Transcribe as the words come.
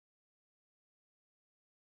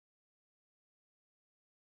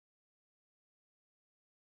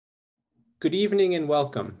Good evening and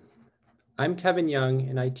welcome. I'm Kevin Young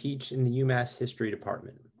and I teach in the UMass History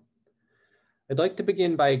Department. I'd like to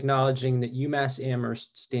begin by acknowledging that UMass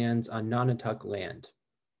Amherst stands on Nonotuck land.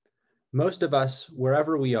 Most of us,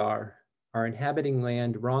 wherever we are inhabiting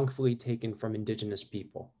land wrongfully taken from Indigenous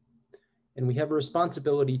people, and we have a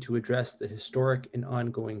responsibility to address the historic and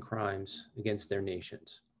ongoing crimes against their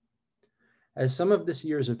nations. As some of this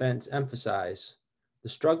year's events emphasize, the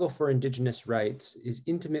struggle for Indigenous rights is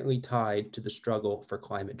intimately tied to the struggle for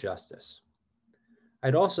climate justice.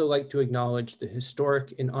 I'd also like to acknowledge the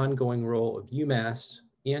historic and ongoing role of UMass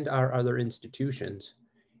and our other institutions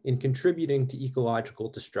in contributing to ecological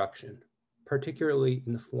destruction, particularly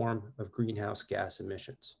in the form of greenhouse gas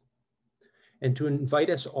emissions, and to invite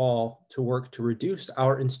us all to work to reduce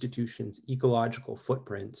our institution's ecological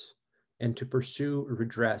footprints and to pursue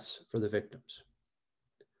redress for the victims.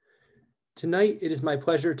 Tonight, it is my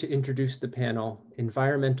pleasure to introduce the panel,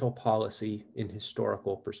 Environmental Policy in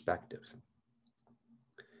Historical Perspective.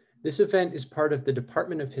 This event is part of the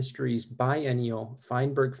Department of History's biennial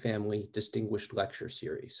Feinberg Family Distinguished Lecture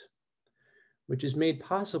Series, which is made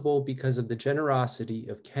possible because of the generosity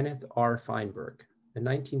of Kenneth R. Feinberg, a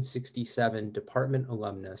 1967 department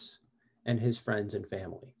alumnus, and his friends and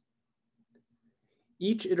family.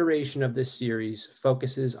 Each iteration of this series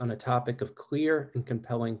focuses on a topic of clear and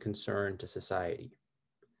compelling concern to society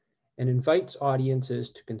and invites audiences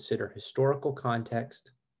to consider historical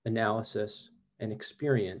context, analysis, and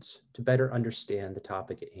experience to better understand the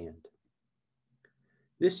topic at hand.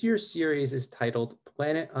 This year's series is titled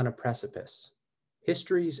Planet on a Precipice: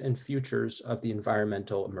 Histories and Futures of the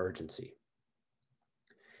Environmental Emergency.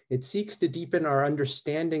 It seeks to deepen our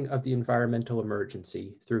understanding of the environmental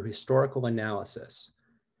emergency through historical analysis,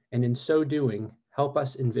 and in so doing, help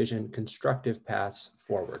us envision constructive paths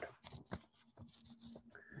forward.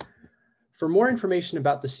 For more information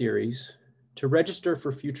about the series, to register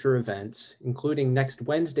for future events, including next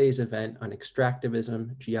Wednesday's event on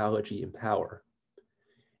extractivism, geology, and power,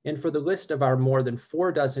 and for the list of our more than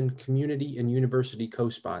 4 dozen community and university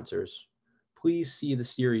co-sponsors, please see the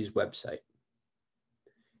series website.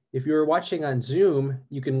 If you're watching on Zoom,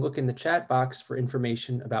 you can look in the chat box for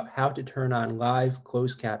information about how to turn on live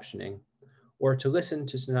closed captioning or to listen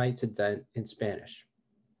to tonight's event in Spanish.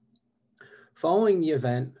 Following the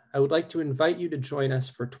event, I would like to invite you to join us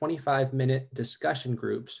for 25-minute discussion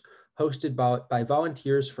groups hosted by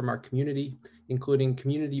volunteers from our community, including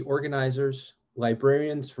community organizers,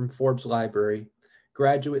 librarians from Forbes Library,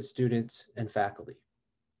 graduate students, and faculty.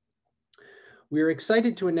 We are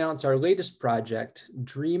excited to announce our latest project,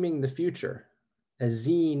 Dreaming the Future, a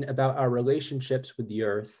zine about our relationships with the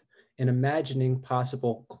Earth and imagining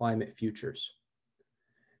possible climate futures.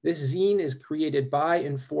 This zine is created by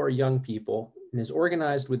and for young people and is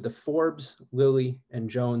organized with the Forbes, Lilly, and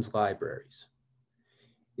Jones libraries.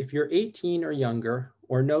 If you're 18 or younger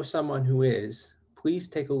or know someone who is, please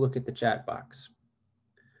take a look at the chat box.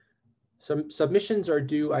 Some submissions are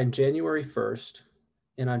due on January 1st,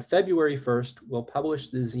 and on February 1st, we'll publish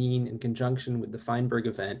the zine in conjunction with the Feinberg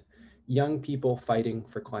event, Young People Fighting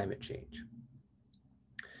for Climate Change.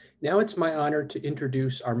 Now it's my honor to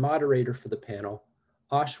introduce our moderator for the panel,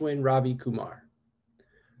 Ashwin Ravikumar.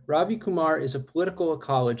 Ravikumar is a political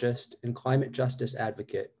ecologist and climate justice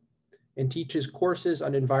advocate and teaches courses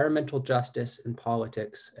on environmental justice and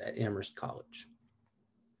politics at Amherst College.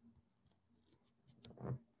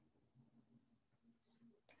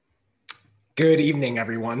 Good evening,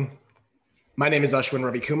 everyone. My name is Ashwin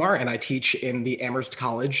Ravikumar, and I teach in the Amherst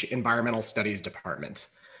College Environmental Studies Department.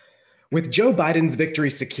 With Joe Biden's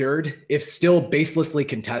victory secured, if still baselessly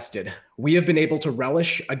contested, we have been able to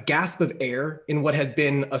relish a gasp of air in what has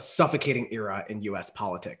been a suffocating era in US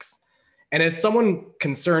politics. And as someone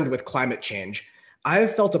concerned with climate change, I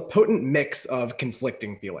have felt a potent mix of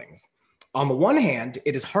conflicting feelings. On the one hand,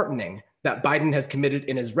 it is heartening that Biden has committed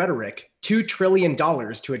in his rhetoric $2 trillion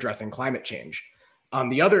to addressing climate change. On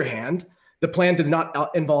the other hand, the plan does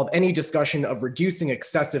not involve any discussion of reducing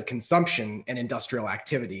excessive consumption and industrial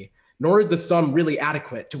activity, nor is the sum really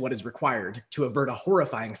adequate to what is required to avert a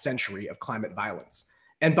horrifying century of climate violence.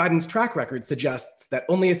 And Biden's track record suggests that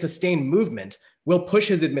only a sustained movement will push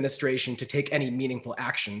his administration to take any meaningful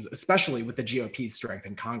actions, especially with the GOP's strength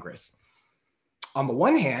in Congress. On the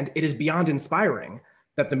one hand, it is beyond inspiring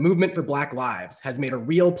that the movement for Black Lives has made a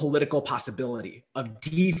real political possibility of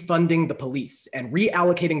defunding the police and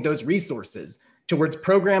reallocating those resources towards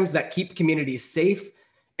programs that keep communities safe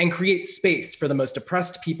and create space for the most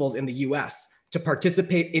oppressed peoples in the US to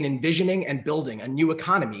participate in envisioning and building a new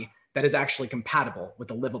economy that is actually compatible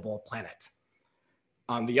with a livable planet.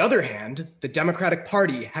 On the other hand, the Democratic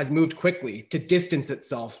Party has moved quickly to distance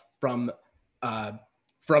itself from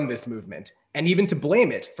from this movement, and even to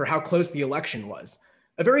blame it for how close the election was.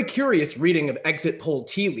 A very curious reading of exit poll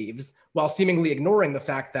tea leaves, while seemingly ignoring the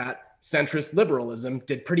fact that centrist liberalism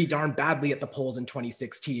did pretty darn badly at the polls in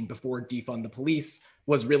 2016 before defund the police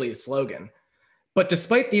was really a slogan. But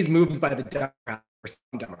despite these moves by the Democrats, or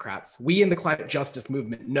some Democrats, we in the climate justice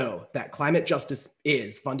movement know that climate justice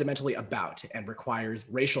is fundamentally about and requires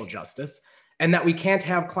racial justice, and that we can't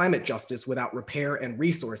have climate justice without repair and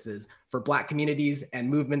resources for Black communities and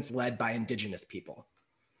movements led by Indigenous people.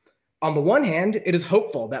 On the one hand, it is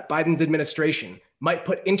hopeful that Biden's administration might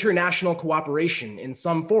put international cooperation in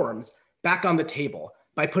some forms back on the table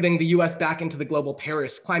by putting the US back into the global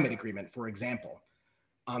Paris Climate Agreement, for example.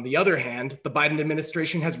 On the other hand, the Biden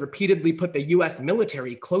administration has repeatedly put the US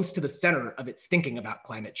military close to the center of its thinking about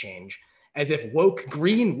climate change, as if woke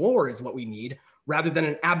green war is what we need, rather than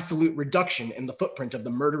an absolute reduction in the footprint of the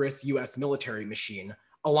murderous US military machine,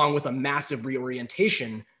 along with a massive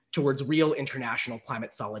reorientation towards real international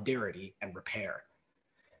climate solidarity and repair.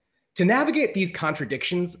 To navigate these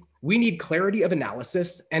contradictions, we need clarity of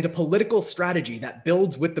analysis and a political strategy that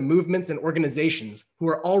builds with the movements and organizations who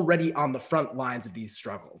are already on the front lines of these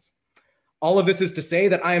struggles. All of this is to say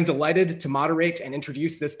that I am delighted to moderate and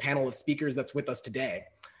introduce this panel of speakers that's with us today.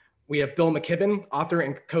 We have Bill McKibben, author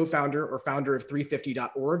and co-founder or founder of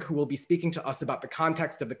 350.org, who will be speaking to us about the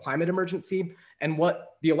context of the climate emergency and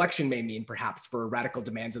what the election may mean, perhaps, for radical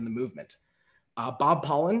demands in the movement. Bob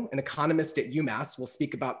Pollin, an economist at UMass, will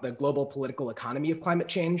speak about the global political economy of climate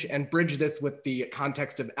change and bridge this with the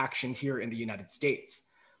context of action here in the United States.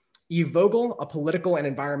 Vogel, a political and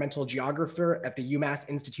environmental geographer at the UMass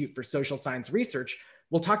Institute for Social Science Research,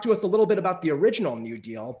 will talk to us a little bit about the original New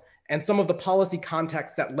Deal and some of the policy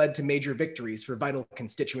context that led to major victories for vital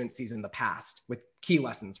constituencies in the past, with key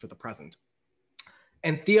lessons for the present.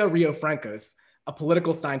 And Thea Riofrancos, a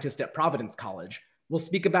political scientist at Providence College, will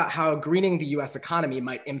speak about how greening the US economy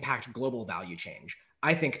might impact global value change,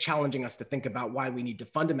 I think challenging us to think about why we need to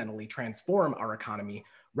fundamentally transform our economy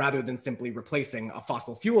rather than simply replacing a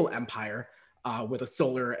fossil fuel empire with a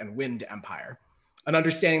solar and wind empire. An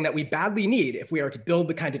understanding that we badly need if we are to build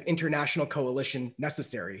the kind of international coalition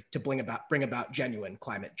necessary to bring about genuine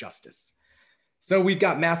climate justice. So we've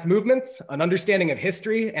got mass movements, an understanding of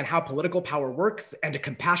history and how political power works, and a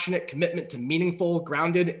compassionate commitment to meaningful,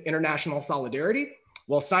 grounded international solidarity.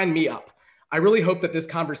 Well, sign me up. I really hope that this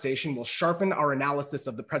conversation will sharpen our analysis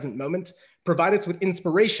of the present moment, provide us with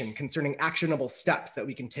inspiration concerning actionable steps that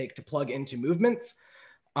we can take to plug into movements.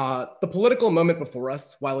 The political moment before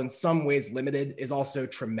us, while in some ways limited, is also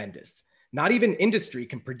tremendous. Not even industry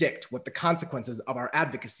can predict what the consequences of our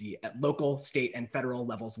advocacy at local, state, and federal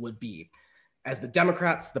levels would be. As the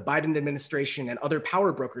Democrats, the Biden administration, and other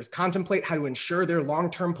power brokers contemplate how to ensure their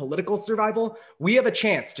long-term political survival, we have a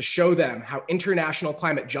chance to show them how international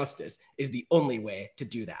climate justice is the only way to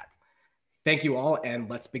do that. Thank you all, and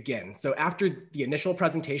let's begin. So after the initial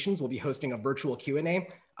presentations, we'll be hosting a virtual Q&A,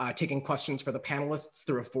 taking questions for the panelists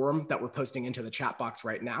through a form that we're posting into the chat box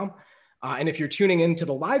right now. And if you're tuning into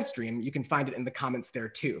the live stream, you can find it in the comments there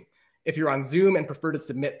too. If you're on Zoom and prefer to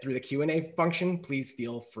submit through the Q&A function, please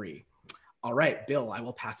feel free. All right, Bill, I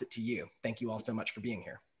will pass it to you. Thank you all so much for being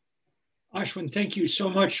here. Ashwin, thank you so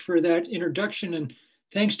much for that introduction, and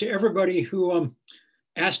thanks to everybody who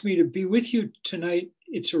asked me to be with you tonight.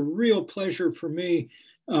 It's a real pleasure for me,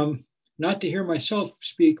 not to hear myself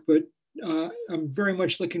speak, but I'm very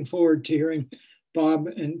much looking forward to hearing Bob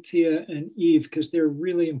and Thea and Eve, because they're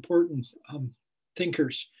really important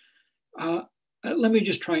thinkers. Let me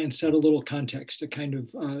just try and set a little context, a kind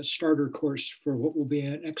of starter course for what will be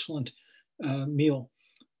an excellent meal.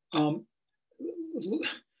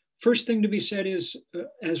 First thing to be said is,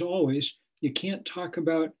 as always, you can't talk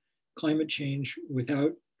about climate change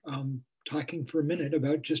without talking for a minute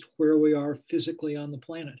about just where we are physically on the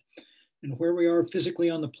planet. And where we are physically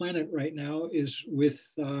on the planet right now is with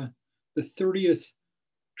the 30th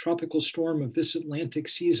tropical storm of this Atlantic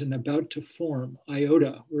season about to form,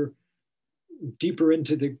 Iota. We're deeper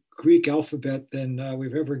into the Greek alphabet than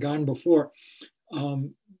we've ever gone before.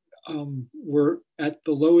 We're at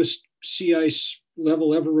the lowest sea ice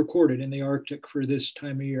level ever recorded in the Arctic for this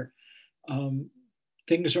time of year.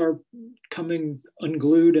 Things are coming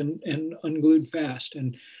unglued and unglued fast.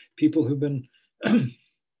 And people who've been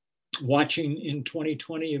watching in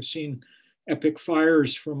 2020 have seen epic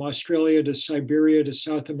fires from Australia to Siberia to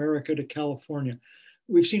South America to California.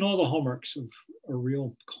 We've seen all the hallmarks of a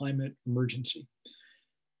real climate emergency.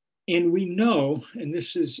 And we know, and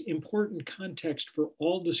this is important context for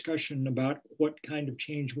all discussion about what kind of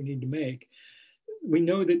change we need to make, we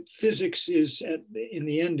know that physics is in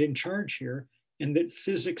the end in charge here, and that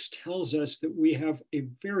physics tells us that we have a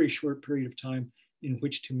very short period of time in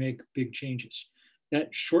which to make big changes. That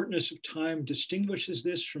shortness of time distinguishes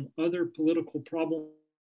this from other political problems.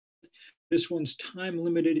 This one's time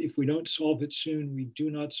limited. If we don't solve it soon, we do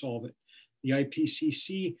not solve it. The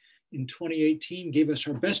IPCC in 2018 gave us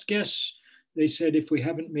our best guess. They said if we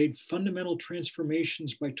haven't made fundamental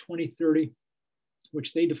transformations by 2030,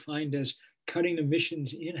 which they defined as cutting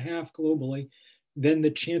emissions in half globally, then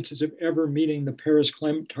the chances of ever meeting the Paris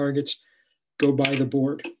climate targets go by the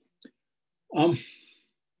board.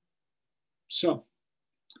 So,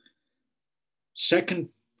 second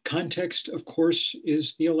context, of course,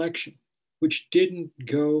 is the election, which didn't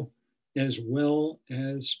go as well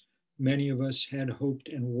as many of us had hoped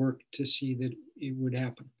and worked to see that it would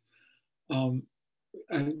happen.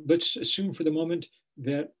 Let's assume for the moment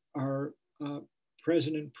that our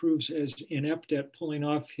president proves as inept at pulling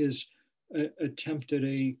off his attempt at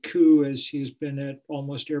a coup as he has been at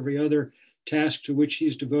almost every other task to which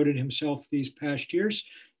he's devoted himself these past years,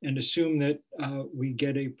 and assume that we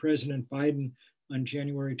get a President Biden on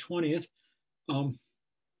January 20th.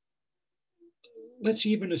 Let's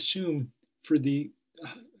even assume for the,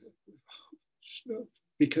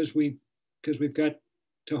 because we've got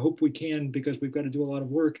to hope we can, because we've got to do a lot of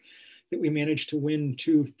work, that we managed to win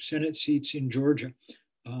 2 Senate seats in Georgia.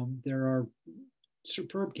 There are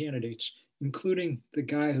superb candidates, including the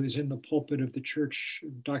guy who's in the pulpit of the church,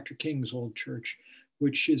 Dr. King's old church,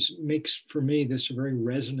 which makes for me this a very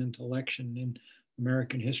resonant election in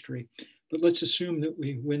American history. But let's assume that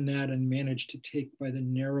we win that and manage to take by the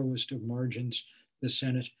narrowest of margins the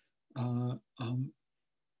Senate.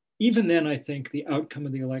 Even then, I think the outcome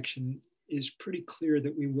of the election is pretty clear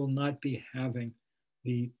that we will not be having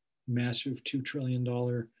the massive $2 trillion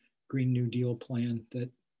Green New Deal plan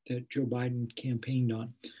that Joe Biden campaigned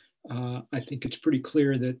on. I think it's pretty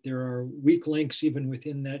clear that there are weak links even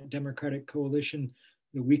within that Democratic coalition.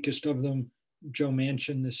 The weakest of them, Joe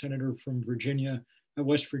Manchin, the senator from Virginia,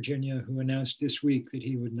 West Virginia, who announced this week that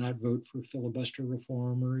he would not vote for filibuster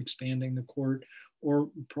reform or expanding the court or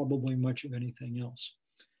probably much of anything else.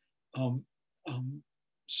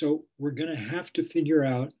 So we're going to have to figure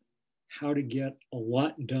out how to get a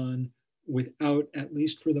lot done without, at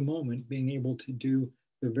least for the moment, being able to do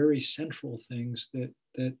the very central things that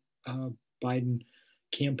Biden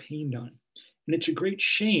campaigned on. And it's a great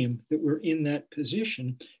shame that we're in that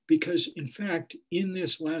position because, in fact, in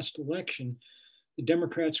this last election, the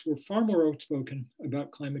Democrats were far more outspoken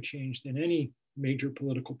about climate change than any major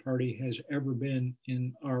political party has ever been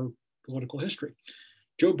in our political history.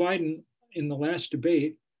 Joe Biden, in the last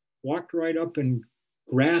debate, walked right up and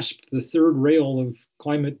grasped the third rail of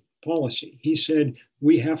climate policy. He said,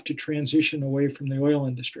 we have to transition away from the oil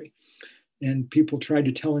industry. And people tried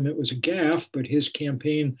to tell him it was a gaffe, but his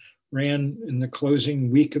campaign ran in the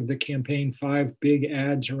closing week of the campaign 5 big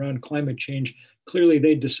ads around climate change. Clearly,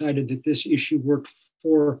 they decided that this issue worked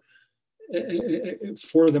for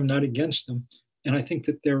them, not against them. And I think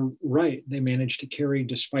that they're right. They managed to carry,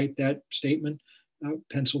 despite that statement,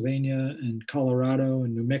 Pennsylvania and Colorado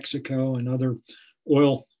and New Mexico and other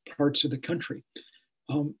oil parts of the country.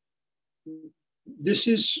 This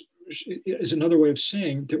is another way of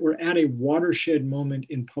saying that we're at a watershed moment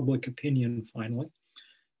in public opinion, finally.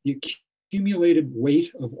 The accumulated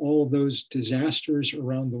weight of all of those disasters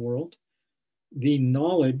around the world, the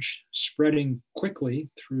knowledge spreading quickly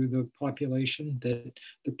through the population that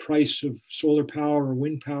the price of solar power or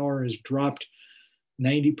wind power has dropped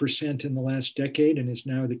 90% in the last decade and is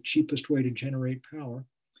now the cheapest way to generate power,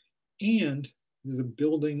 and the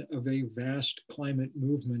building of a vast climate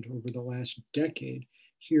movement over the last decade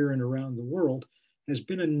here and around the world has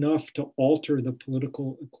been enough to alter the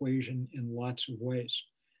political equation in lots of ways.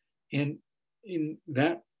 And in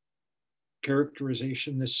that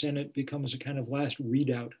characterization, the Senate becomes a kind of last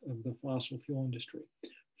redoubt of the fossil fuel industry,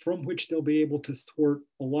 from which they'll be able to thwart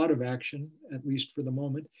a lot of action, at least for the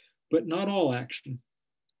moment, but not all action.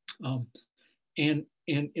 And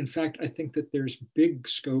in fact, I think that there's big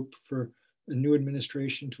scope for a new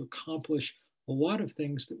administration to accomplish a lot of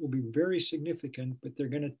things that will be very significant, but they're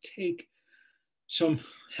going to take some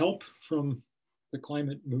help from the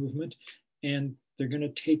climate movement, and they're going to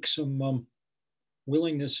take some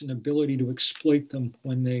willingness and ability to exploit them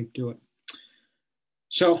when they do it.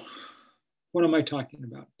 So what am I talking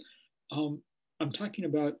about? I'm talking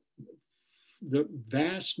about the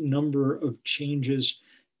vast number of changes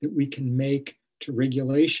that we can make to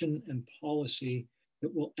regulation and policy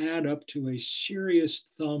that will add up to a serious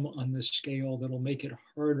thumb on the scale that'll make it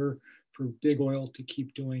harder for big oil to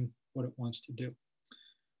keep doing what it wants to do.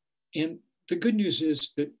 And the good news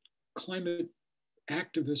is that climate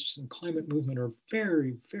activists and climate movement are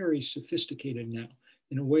very, very sophisticated now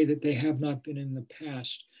in a way that they have not been in the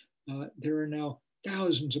past. There are now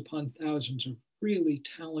thousands upon thousands of really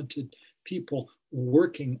talented people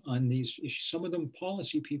working on these issues, some of them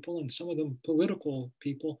policy people and some of them political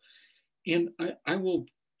people. And I will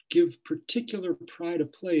give particular pride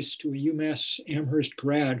of place to a UMass Amherst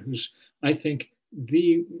grad who's, I think,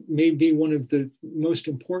 maybe one of the most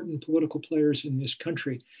important political players in this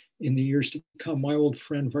country in the years to come, my old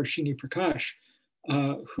friend Varshini Prakash,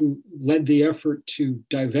 who led the effort to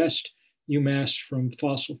divest UMass from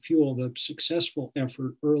fossil fuel, the successful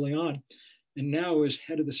effort early on. And now, as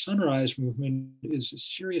head of the Sunrise Movement, is a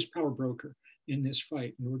serious power broker in this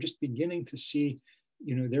fight. And we're just beginning to see,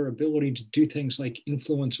 their ability to do things like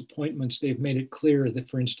influence appointments. They've made it clear that,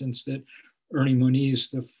 for instance, that Ernie Moniz,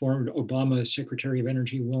 the former Obama Secretary of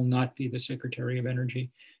Energy, will not be the Secretary of Energy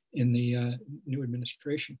in the new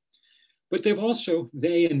administration. But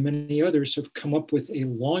they and many others have come up with a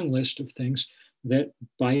long list of things that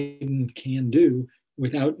Biden can do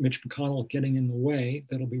without Mitch McConnell getting in the way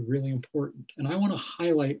that'll be really important. And I want to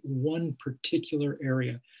highlight one particular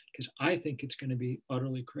area because I think it's going to be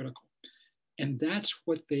utterly critical. And that's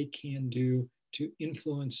what they can do to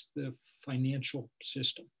influence the financial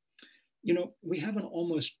system. We have an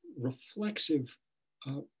almost reflexive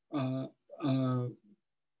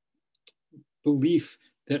belief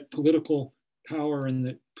that political power and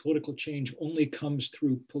that political change only comes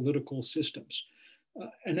through political systems.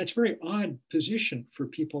 And that's a very odd position for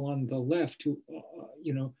people on the left who,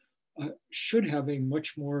 should have a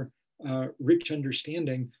much more rich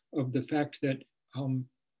understanding of the fact that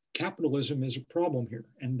capitalism is a problem here,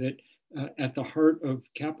 and that at the heart of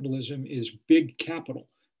capitalism is big capital,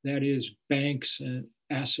 that is banks and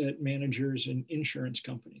asset managers and insurance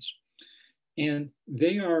companies. And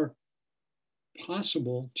they are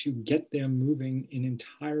possible to get them moving in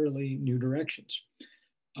entirely new directions.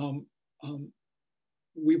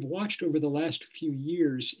 We've watched over the last few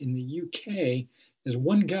years in the UK as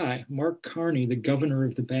one guy, Mark Carney, the governor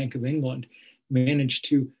of the Bank of England, managed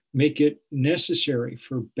to make it necessary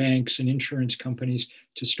for banks and insurance companies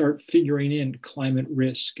to start figuring in climate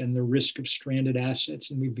risk and the risk of stranded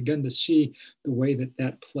assets. And we've begun to see the way that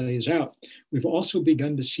that plays out. We've also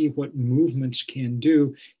begun to see what movements can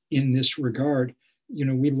do in this regard.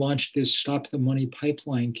 We launched this Stop the Money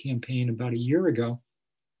Pipeline campaign about a year ago.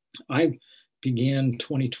 I began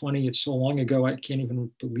 2020. It's so long ago, I can't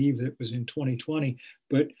even believe that it was in 2020,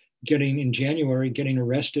 but in January, getting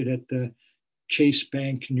arrested at the Chase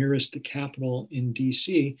Bank nearest the Capitol in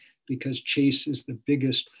DC, because Chase is the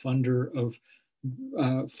biggest funder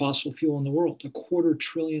of fossil fuel in the world, $250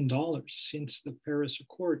 billion since the Paris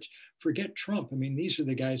Accords. Forget Trump. I mean, these are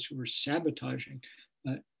the guys who are sabotaging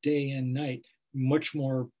day and night,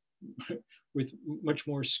 with much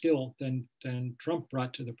more skill than Trump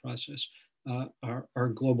brought to the process, our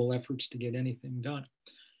global efforts to get anything done.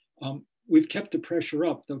 We've kept the pressure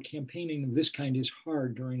up, though campaigning of this kind is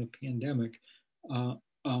hard during a pandemic.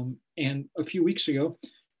 And a few weeks ago,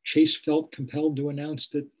 Chase felt compelled to announce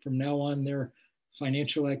that from now on, their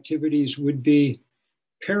financial activities would be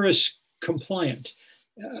Paris compliant,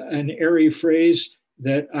 an airy phrase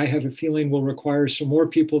that I have a feeling will require some more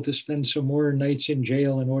people to spend some more nights in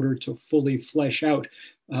jail in order to fully flesh out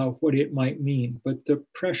what it might mean. But the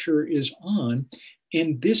pressure is on.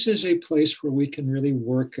 And this is a place where we can really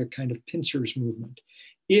work a kind of pincers movement.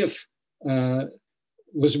 If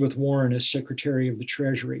Elizabeth Warren as Secretary of the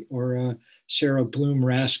Treasury, or Sarah Bloom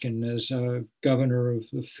Raskin as governor of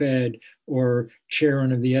the Fed, or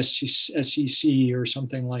chairman of the SEC, or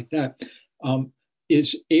something like that,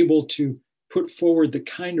 is able to put forward the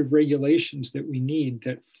kind of regulations that we need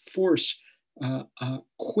that force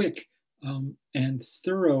quick and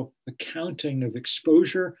thorough accounting of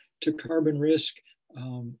exposure to carbon risk,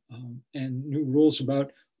 and new rules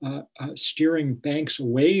about steering banks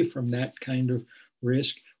away from that kind of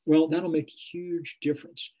risk, well, that'll make a huge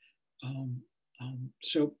difference.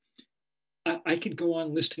 So I could go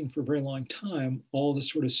on listing for a very long time all the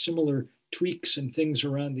sort of similar tweaks and things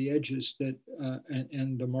around the edges that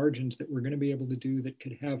and the margins that we're going to be able to do that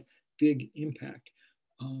could have big impact.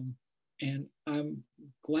 And I'm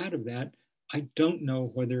glad of that. I don't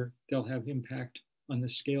know whether they'll have impact on the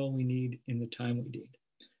scale we need in the time we need.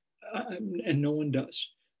 And no one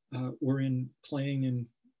does. We're playing in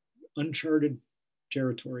uncharted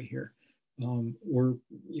territory here.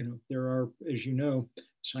 There are, as you know,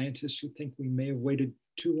 scientists who think we may have waited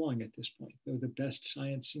too long at this point, though the best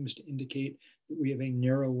science seems to indicate that we have a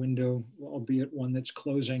narrow window, albeit one that's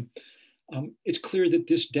closing. It's clear that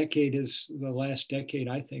this decade is the last decade,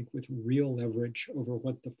 I think, with real leverage over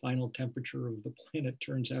what the final temperature of the planet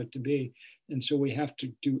turns out to be. And so we have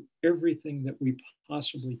to do everything that we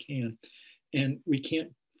possibly can. And we can't,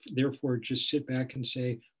 therefore, just sit back and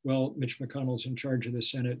say, well, Mitch McConnell's in charge of the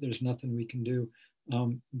Senate. There's nothing we can do.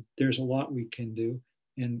 There's a lot we can do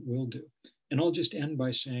and will do. And I'll just end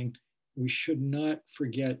by saying, we should not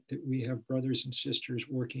forget that we have brothers and sisters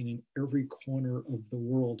working in every corner of the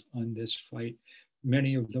world on this fight,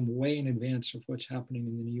 many of them way in advance of what's happening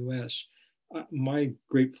in the US. My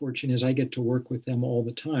great fortune is I get to work with them all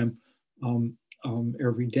the time,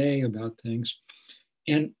 every day about things.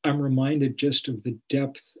 And I'm reminded just of the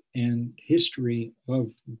depth and history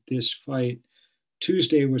of this fight.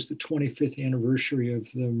 Tuesday was the 25th anniversary of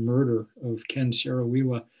the murder of Ken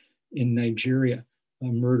Saro-Wiwa in Nigeria, a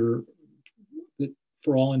murder that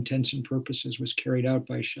for all intents and purposes was carried out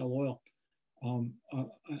by Shell Oil.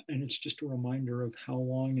 And it's just a reminder of how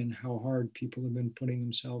long and how hard people have been putting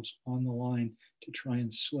themselves on the line to try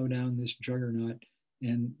and slow down this juggernaut.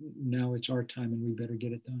 And now it's our time and we better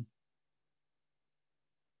get it done.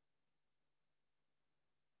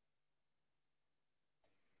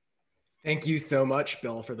 Thank you so much,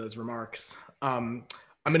 Bill, for those remarks. I'm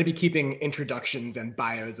going to be keeping introductions and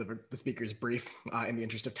bios of the speakers brief in the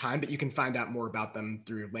interest of time, but you can find out more about them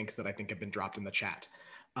through links that I think have been dropped in the chat.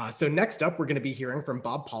 So next up, we're going to be hearing from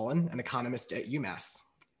Bob Pollin, an economist at UMass.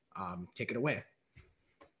 Take it away.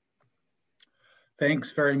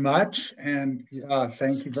 Thanks very much. And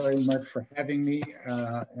thank you very much for having me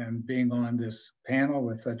and being on this panel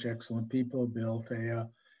with such excellent people, Bill, Thea,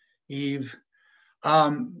 Eve.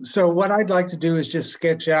 So what I'd like to do is just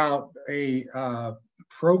sketch out a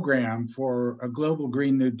program for a global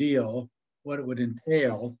Green New Deal, what it would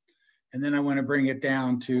entail. And then I want to bring it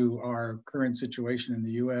down to our current situation in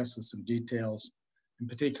the US with some details, in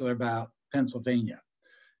particular about Pennsylvania.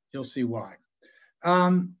 You'll see why.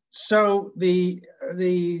 So the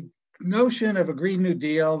notion of a Green New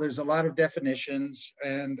Deal, there's a lot of definitions,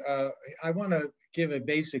 and I want to give a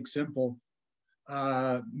basic, simple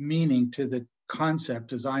meaning to the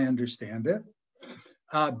concept as I understand it.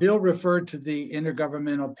 Bill referred to the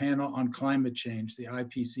Intergovernmental Panel on Climate Change, the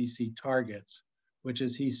IPCC targets, which,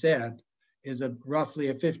 as he said, is roughly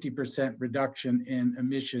a 50% reduction in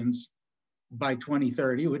emissions by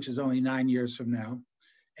 2030, which is only 9 years from now,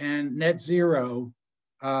 and net zero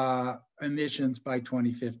emissions by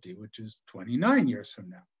 2050, which is 29 years from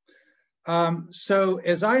now. So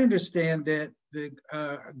as I understand it, the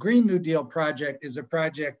Green New Deal project is a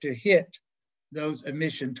project to hit those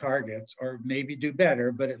emission targets, or maybe do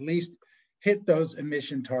better, but at least hit those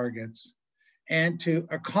emission targets, and to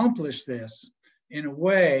accomplish this in a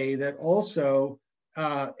way that also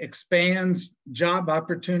expands job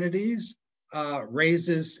opportunities,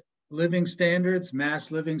 raises living standards,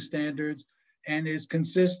 mass living standards, and is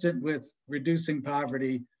consistent with reducing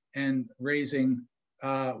poverty and raising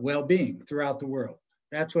well-being throughout the world.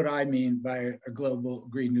 That's what I mean by a global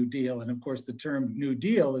Green New Deal. And of course, the term New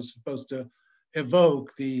Deal is supposed to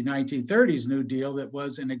evoke the 1930s New Deal that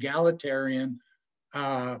was an egalitarian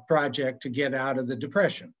project to get out of the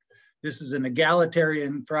Depression. This is an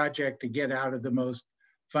egalitarian project to get out of the most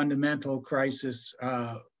fundamental crisis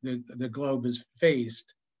the globe has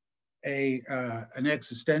faced, an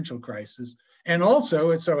existential crisis. And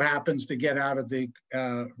also, it so happens to get out of the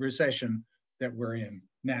recession that we're in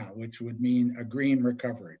now, which would mean a green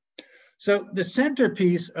recovery. So the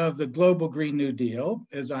centerpiece of the global Green New Deal,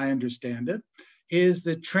 as I understand it, is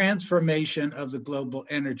the transformation of the global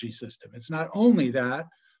energy system. It's not only that,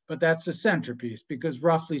 but that's the centerpiece, because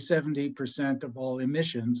roughly 70% of all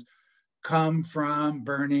emissions come from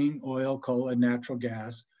burning oil, coal, and natural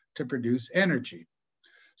gas to produce energy.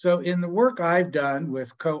 So in the work I've done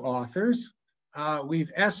with co-authors,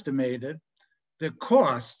 we've estimated the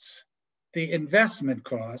costs, the investment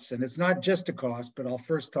costs, and it's not just a cost, but I'll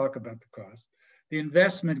first talk about the cost, the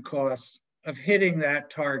investment costs of hitting that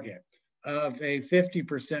target of a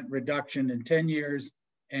 50% reduction in 10 years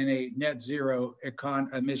and a net zero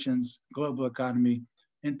emissions global economy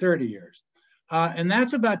in 30 years. And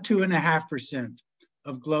that's about 2.5%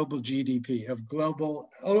 of global GDP, of global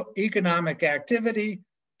economic activity,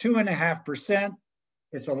 2.5%.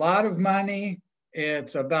 It's a lot of money.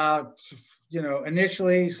 It's about,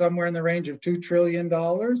 initially somewhere in the range of $2 trillion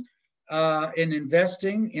in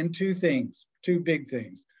investing in two things, two big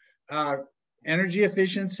things, energy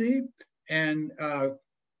efficiency and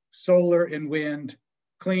solar and wind,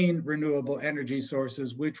 clean renewable energy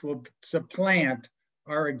sources, which will supplant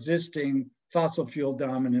our existing fossil fuel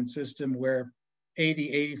dominant system where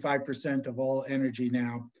 85% of all energy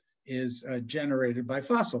now is generated by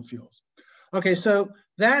fossil fuels. Okay, so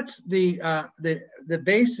that's the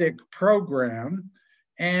basic program.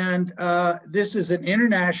 And this is an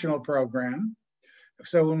international program.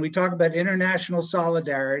 So when we talk about international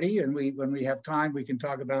solidarity, and when we have time, we can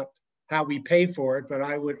talk about how we pay for it, but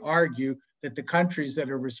I would argue that the countries that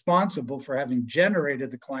are responsible for having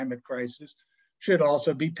generated the climate crisis should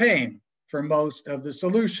also be paying for most of the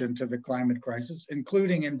solution to the climate crisis,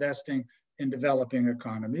 including investing in developing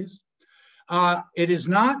economies. It is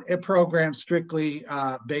not a program strictly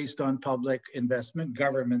based on public investment,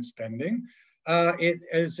 government spending. It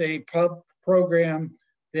is a program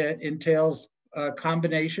that entails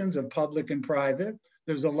combinations of public and private.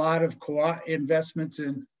 There's a lot of investments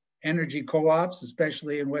in energy co-ops,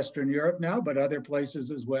 especially in Western Europe now, but other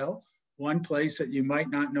places as well. One place that you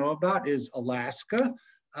might not know about is Alaska.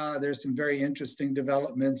 There's some very interesting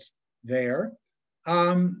developments there.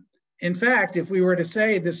 In fact, if we were to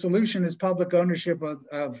say the solution is public ownership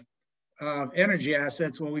of energy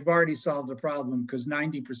assets, well, we've already solved the problem because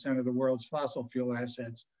 90% of the world's fossil fuel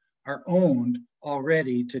assets are owned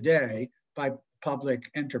already today by public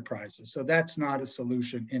enterprises. So that's not a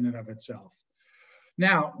solution in and of itself.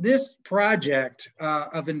 Now, this project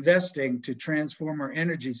of investing to transform our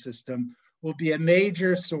energy system will be a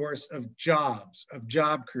major source of jobs, of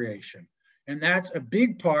job creation. And that's a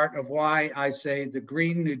big part of why I say the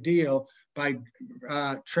Green New Deal, by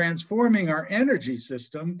transforming our energy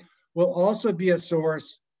system, will also be a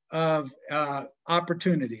source of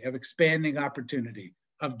opportunity, of expanding opportunity,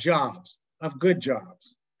 of jobs, of good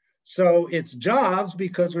jobs. So it's jobs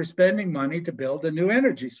because we're spending money to build a new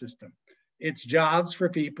energy system. It's jobs for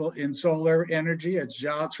people in solar energy. It's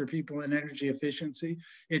jobs for people in energy efficiency.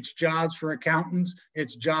 It's jobs for accountants.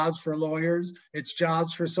 It's jobs for lawyers. It's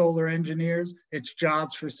jobs for solar engineers. It's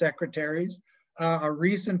jobs for secretaries. A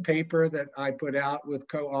recent paper that I put out with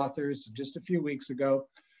co-authors just a few weeks ago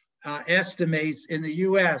estimates in the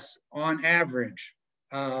US on average,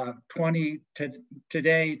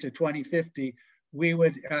 today to 2050, we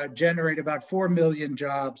would generate about 4 million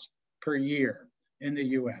jobs per year in the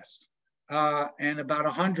US. And about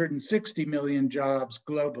 160 million jobs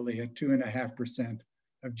globally at 2.5%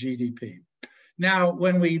 of GDP. Now,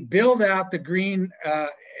 when we build out the green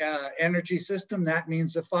energy system, that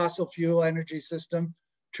means the fossil fuel energy system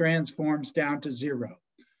transforms down to zero.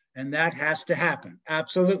 And that has to happen,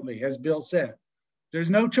 absolutely, as Bill said. There's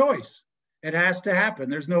no choice. It has to happen.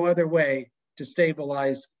 There's no other way to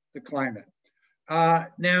stabilize the climate.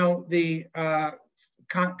 Now, the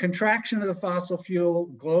contraction of the fossil fuel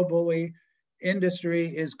globally industry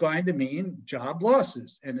is going to mean job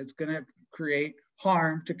losses, and it's going to create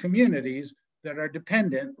harm to communities that are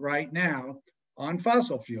dependent right now on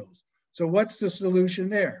fossil fuels. So what's the solution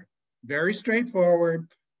there? Very straightforward.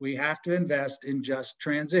 We have to invest in just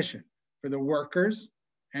transition for the workers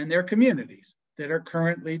and their communities that are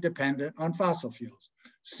currently dependent on fossil fuels.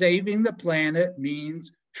 Saving the planet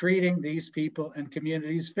means treating these people and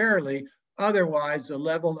communities fairly. Otherwise, the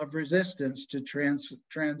level of resistance to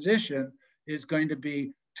transition is going to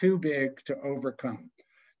be too big to overcome.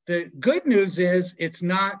 The good news is it's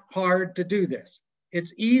not hard to do this.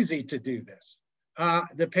 It's easy to do this.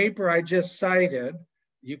 The paper I just cited,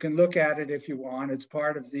 you can look at it if you want. It's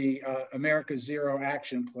part of the America's Zero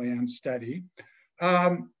Action Plan study.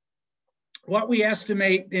 What we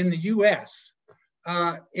estimate in the US,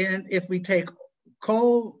 and if we take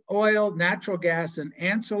coal, oil, natural gas, and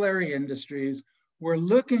ancillary industries, we're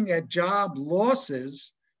looking at job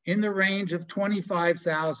losses in the range of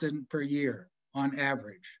 25,000 per year on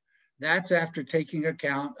average. That's after taking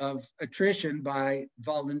account of attrition by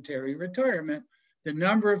voluntary retirement, the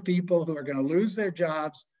number of people who are going to lose their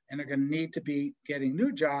jobs and are going to need to be getting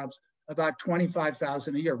new jobs, about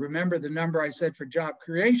 25,000 a year. Remember, the number I said for job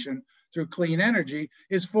creation through clean energy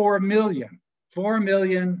is 4 million. 4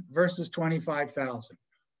 million versus 25,000.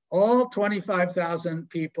 All 25,000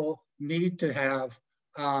 people need to have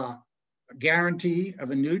a guarantee of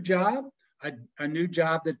a new job, a new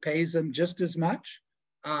job that pays them just as much,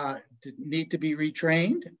 need to be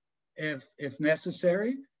retrained if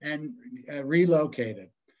necessary, and relocated.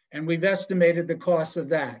 And we've estimated the cost of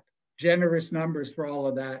that, generous numbers for all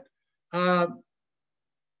of that.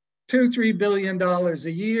 $2–3 billion a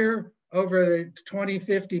year over the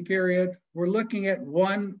 2050 period. We're looking at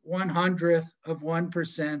 1/100th of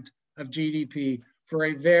 1% of GDP for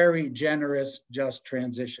a very generous, just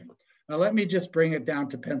transition. Now, let me just bring it down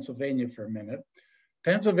to Pennsylvania for a minute.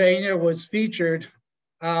 Pennsylvania was featured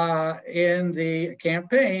in the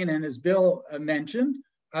campaign, and as Bill mentioned,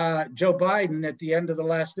 Joe Biden at the end of the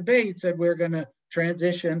last debate said we're going to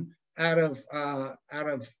transition out of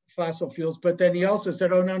fossil fuels, but then he also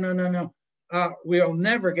said, oh, no. we'll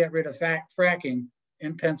never get rid of fracking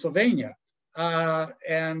in Pennsylvania.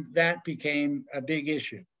 And that became a big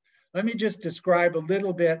issue. Let me just describe a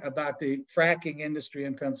little bit about the fracking industry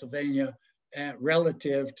in Pennsylvania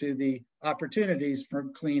relative to the opportunities for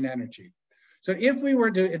clean energy. So if we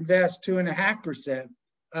were to invest 2.5%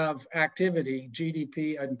 of activity,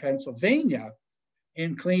 GDP in Pennsylvania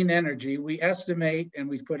in clean energy, we estimate, and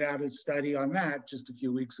we put out a study on that just a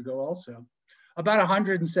few weeks ago also, about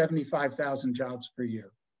 175,000 jobs per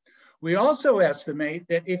year. We also estimate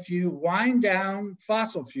that if you wind down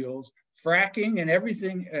fossil fuels, fracking and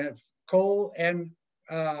everything, coal and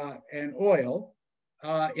oil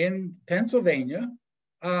in Pennsylvania,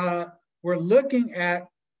 we're looking at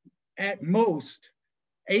most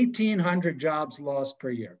 1,800 jobs lost per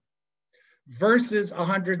year versus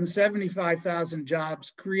 175,000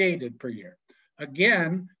 jobs created per year.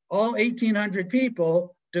 Again, all 1,800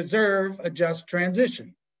 people deserve a just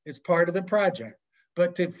transition. It's part of the project.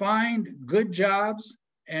 But to find good jobs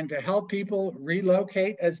and to help people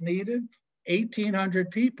relocate as needed,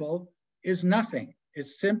 1,800 people is nothing.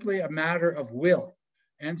 It's simply a matter of will.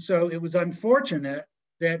 And so it was unfortunate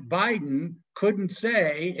that Biden couldn't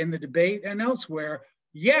say in the debate and elsewhere,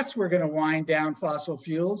 yes, we're going to wind down fossil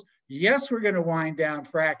fuels. Yes, we're going to wind down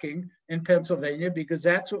fracking in Pennsylvania because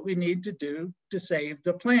that's what we need to do to save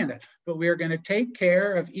the planet. But we are going to take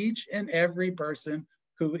care of each and every person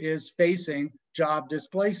who is facing job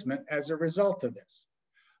displacement as a result of this.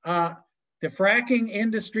 The fracking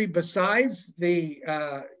industry, besides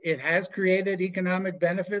it has created economic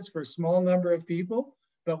benefits for a small number of people,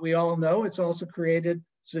 but we all know it's also created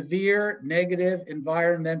severe negative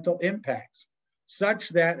environmental impacts, such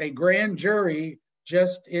that a grand jury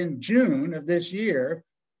just in June of this year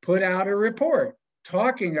put out a report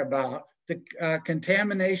talking about the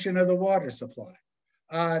contamination of the water supply,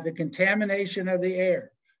 the contamination of the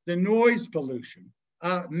air, the noise pollution,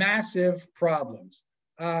 massive problems.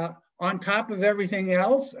 On top of everything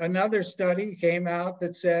else, another study came out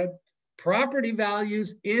that said property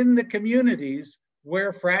values in the communities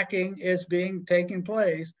where fracking is taking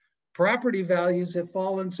place, property values have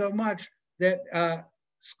fallen so much that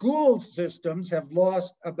school systems have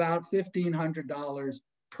lost about $1,500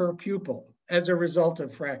 per pupil as a result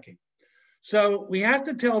of fracking. So we have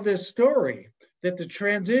to tell this story that the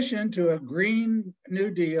transition to a Green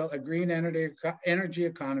New Deal, a green energy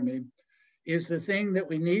economy, is the thing that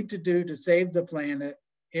we need to do to save the planet.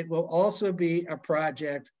 It will also be a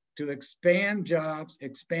project to expand jobs,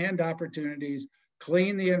 expand opportunities,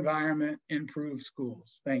 clean the environment, improve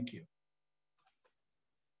schools. Thank you.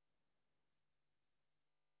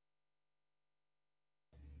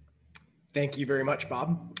 Thank you very much,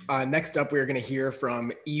 Bob. Next up, we're going to hear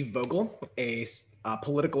from Eve Vogel, a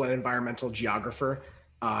political and environmental geographer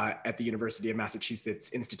at the University of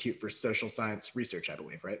Massachusetts Institute for Social Science Research, I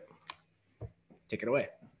believe, right? Take it away.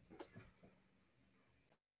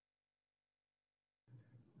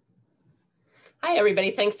 Hi,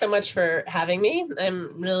 everybody. Thanks so much for having me.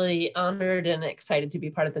 I'm really honored and excited to be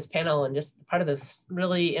part of this panel and just part of this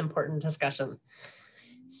really important discussion.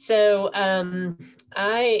 So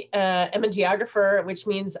I am a geographer, which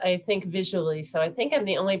means I think visually. So I think I'm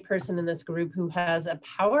the only person in this group who has a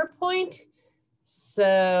PowerPoint.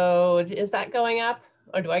 So is that going up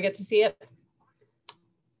or do I get to see it?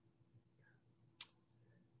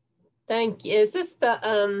 Thank you. Is this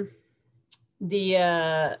the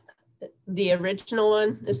original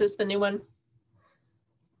one? Is this the new one?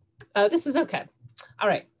 Oh, this is okay. All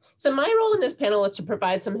right. So my role in this panel is to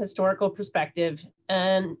provide some historical perspective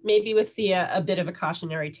and maybe with a bit of a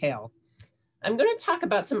cautionary tale. I'm going to talk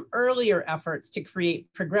about some earlier efforts to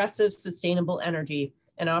create progressive, sustainable energy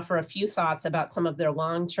and offer a few thoughts about some of their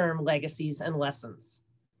long-term legacies and lessons.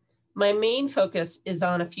 My main focus is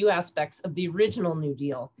on a few aspects of the original New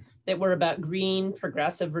Deal that were about green,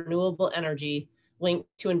 progressive, renewable energy linked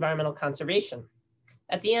to environmental conservation.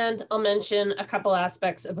 At the end, I'll mention a couple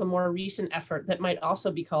aspects of a more recent effort that might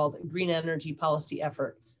also be called a green energy policy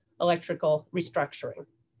effort, electrical restructuring.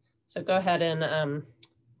 So go ahead and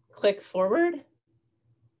click forward.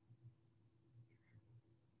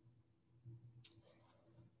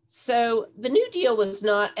 So the New Deal was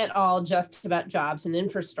not at all just about jobs and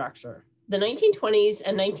infrastructure. The 1920s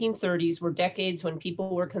and 1930s were decades when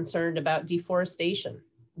people were concerned about deforestation,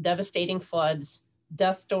 devastating floods,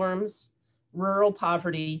 dust storms, rural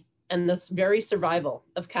poverty, and the very survival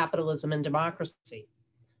of capitalism and democracy.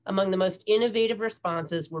 Among the most innovative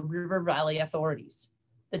responses were river valley authorities.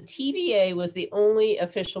 The TVA was the only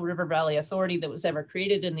official river valley authority that was ever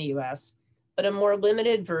created in the US, but a more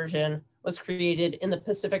limited version was created in the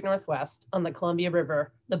Pacific Northwest on the Columbia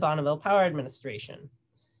River, the Bonneville Power Administration.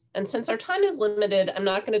 And since our time is limited, I'm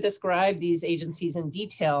not going to describe these agencies in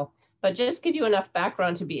detail, but just give you enough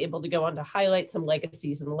background to be able to go on to highlight some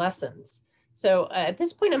legacies and lessons. So at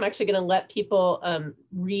this point, I'm actually going to let people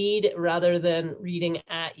read rather than reading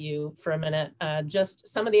at you for a minute, just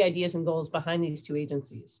some of the ideas and goals behind these two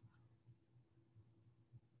agencies.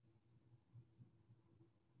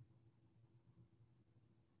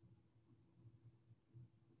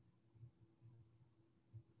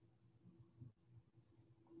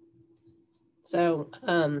 So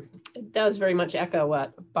it does very much echo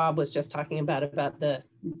what Bob was just talking about the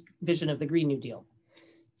vision of the Green New Deal.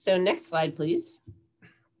 So next slide, please.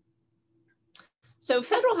 So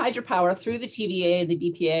federal hydropower through the TVA and the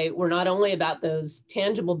BPA were not only about those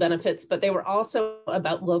tangible benefits, but they were also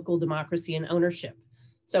about local democracy and ownership.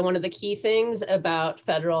 So one of the key things about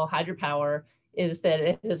federal hydropower is that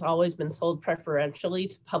it has always been sold preferentially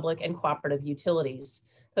to public and cooperative utilities.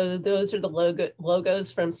 So those are the logos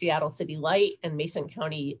from Seattle City Light and Mason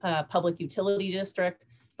County Public Utility District,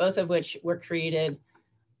 both of which were created,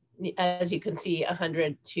 as you can see,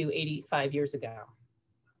 100 to 85 years ago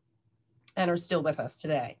and are still with us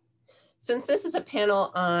today. Since this is a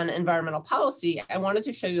panel on environmental policy, I wanted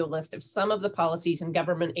to show you a list of some of the policies and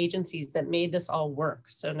government agencies that made this all work.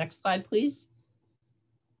 So next slide, please.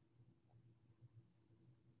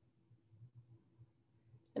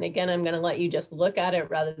 And again, I'm going to let you just look at it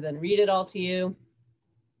rather than read it all to you.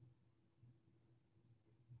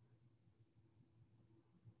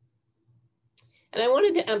 And I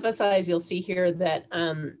wanted to emphasize, you'll see here that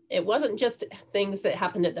it wasn't just things that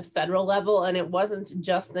happened at the federal level, and it wasn't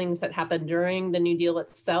just things that happened during the New Deal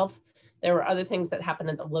itself. There were other things that happened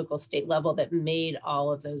at the local state level that made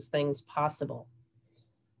all of those things possible.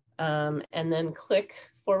 And then click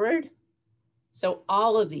forward. So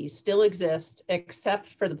all of these still exist except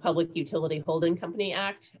for the Public Utility Holding Company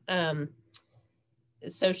Act.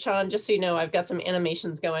 So Sean, just so you know, I've got some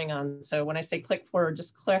animations going on. So when I say click forward,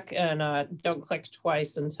 just click and don't click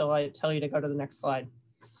twice until I tell you to go to the next slide.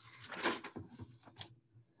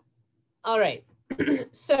 All right,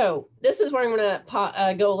 so this is where I'm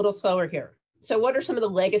gonna go a little slower here. So what are some of the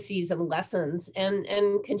legacies and lessons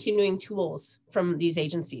and continuing tools from these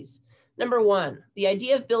agencies? Number one, the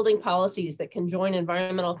idea of building policies that can join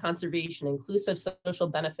environmental conservation, inclusive social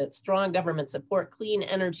benefits, strong government support, clean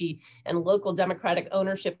energy, and local democratic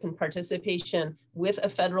ownership and participation with a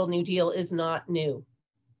federal New Deal is not new.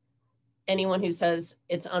 Anyone who says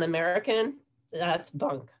it's un-American, that's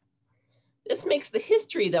bunk. This makes the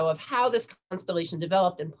history, though, of how this constellation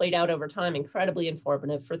developed and played out over time incredibly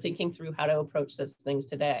informative for thinking through how to approach these things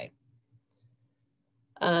today.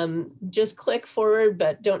 Just click forward,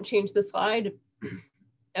 but don't change the slide.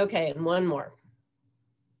 Okay, and one more.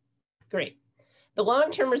 Great. The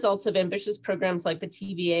long-term results of ambitious programs like the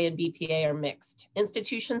TVA and BPA are mixed.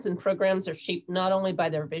 Institutions and programs are shaped not only by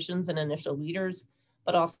their visions and initial leaders,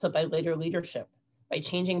 but also by later leadership, by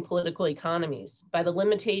changing political economies, by the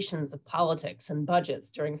limitations of politics and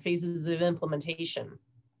budgets during phases of implementation,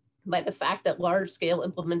 by the fact that large-scale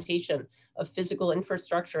implementation of physical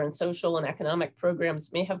infrastructure and social and economic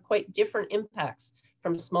programs may have quite different impacts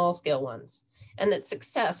from small-scale ones, and that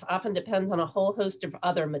success often depends on a whole host of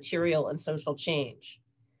other material and social change.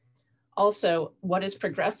 Also, what is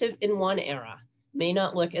progressive in one era may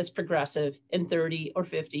not look as progressive in 30 or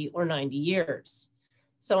 50 or 90 years.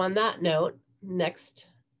 So on that note, next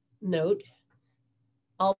note,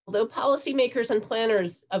 although policymakers and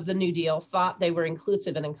planners of the New Deal thought they were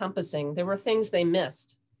inclusive and encompassing, there were things they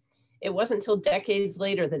missed. It wasn't until decades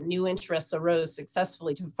later that new interests arose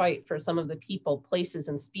successfully to fight for some of the people, places,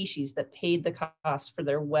 and species that paid the cost for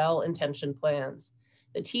their well-intentioned plans.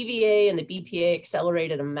 The TVA and the BPA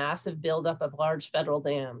accelerated a massive buildup of large federal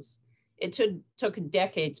dams. It took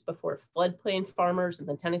decades before floodplain farmers in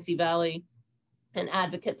the Tennessee Valley and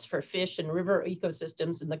advocates for fish and river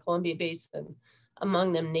ecosystems in the Columbia Basin,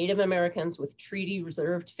 among them Native Americans with treaty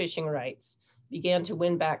reserved fishing rights, began to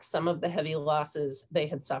win back some of the heavy losses they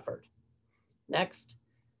had suffered. Next.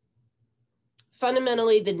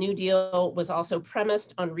 Fundamentally, the New Deal was also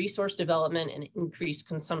premised on resource development and increased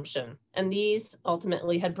consumption, and these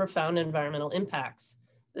ultimately had profound environmental impacts.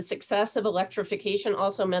 The success of electrification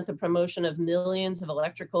also meant the promotion of millions of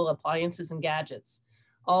electrical appliances and gadgets,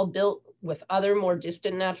 all built with other more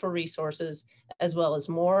distant natural resources, as well as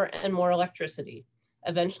more and more electricity,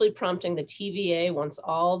 eventually prompting the TVA, once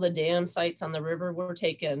all the dam sites on the river were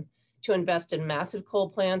taken, to invest in massive coal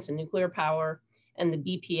plants and nuclear power, and the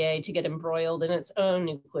BPA to get embroiled in its own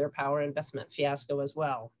nuclear power investment fiasco as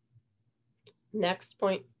well. Next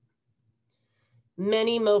point.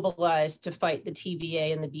 Many mobilized to fight the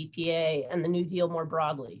TVA and the BPA and the New Deal more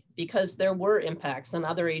broadly, because there were impacts on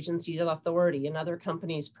other agencies of authority and other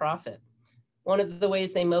companies' profit. One of the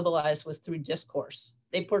ways they mobilized was through discourse.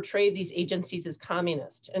 They portrayed these agencies as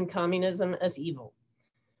communist and communism as evil.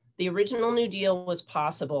 The original New Deal was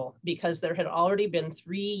possible because there had already been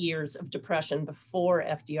 3 years of depression before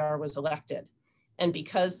FDR was elected, and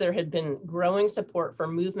because there had been growing support for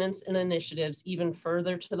movements and initiatives even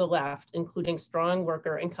further to the left, including strong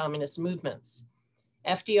worker and communist movements.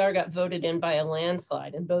 FDR got voted in by a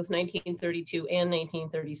landslide in both 1932 and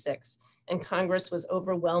 1936, and Congress was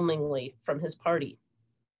overwhelmingly from his party.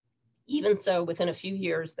 Even so, within a few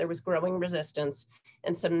years, there was growing resistance,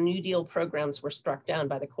 and some New Deal programs were struck down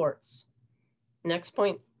by the courts. Next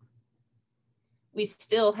point. We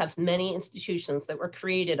still have many institutions that were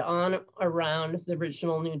created on around the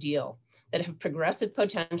original New Deal that have progressive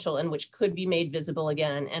potential and which could be made visible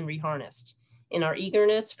again and reharnessed. In our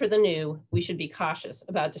eagerness for the new, we should be cautious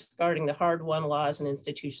about discarding the hard-won laws and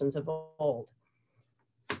institutions of old.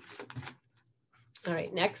 All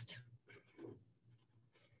right, next.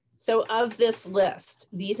 So of this list,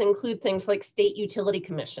 these include things like state utility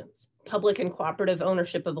commissions, public and cooperative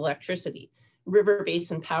ownership of electricity, river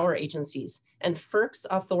basin power agencies, and FERC's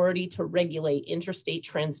authority to regulate interstate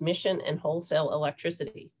transmission and wholesale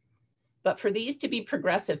electricity. But for these to be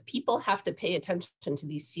progressive, people have to pay attention to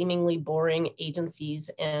these seemingly boring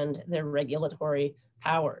agencies and their regulatory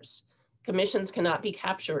powers. Commissions cannot be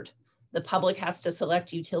captured. The public has to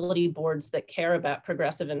select utility boards that care about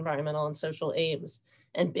progressive environmental and social aims.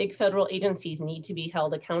 And big federal agencies need to be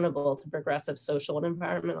held accountable to progressive social and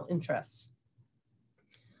environmental interests.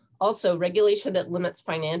 Also, regulation that limits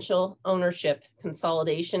financial ownership,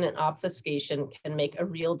 consolidation, and obfuscation can make a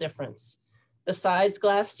real difference. Besides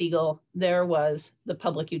Glass-Steagall, there was the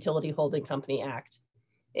Public Utility Holding Company Act.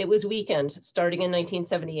 It was weakened starting in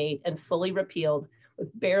 1978 and fully repealed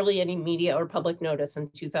with barely any media or public notice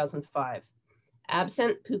in 2005.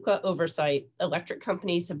 Absent PUCA oversight, electric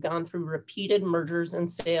companies have gone through repeated mergers and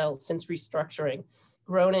sales since restructuring,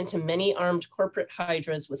 grown into many armed corporate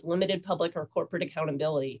hydras with limited public or corporate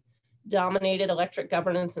accountability, dominated electric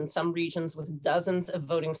governance in some regions with dozens of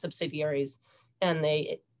voting subsidiaries, and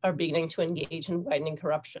they are beginning to engage in widening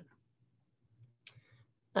corruption.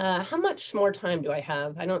 How much more time do I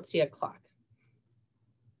have? I don't see a clock.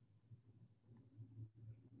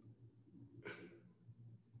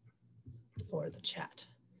 Or the chat.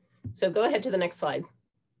 So go ahead to the next slide.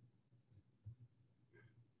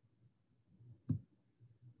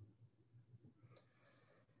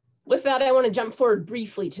 With that, I want to jump forward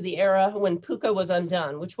briefly to the era when PUCA was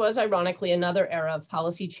undone, which was ironically another era of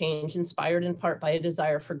policy change inspired in part by a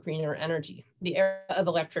desire for greener energy, the era of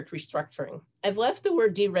electric restructuring. I've left the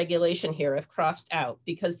word deregulation here if crossed out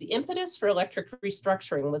because the impetus for electric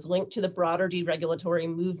restructuring was linked to the broader deregulatory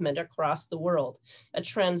movement across the world, a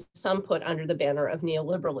trend some put under the banner of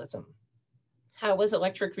neoliberalism. How was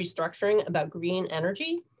electric restructuring about green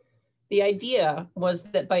energy? The idea was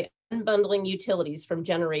that by unbundling utilities from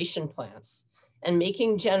generation plants and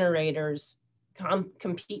making generators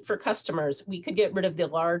compete for customers, we could get rid of the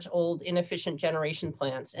large, old, inefficient generation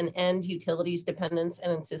plants and end utilities' dependence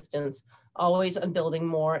and insistence always on building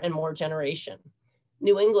more and more generation.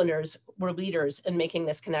 New Englanders were leaders in making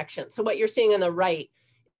this connection. So what you're seeing on the right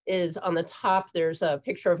is on the top, there's a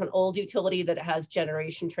picture of an old utility that has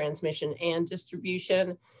generation, transmission, and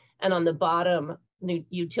distribution. And on the bottom, new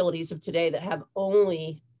utilities of today that have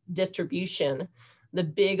only distribution. The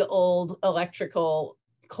big old electrical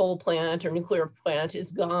coal plant or nuclear plant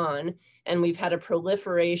is gone, and we've had a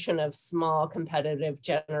proliferation of small competitive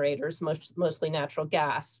generators, mostly natural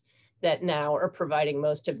gas, that now are providing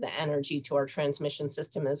most of the energy to our transmission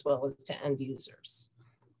system as well as to end users.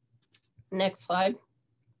 Next slide.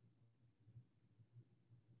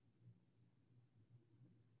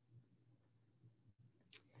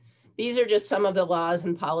 These are just some of the laws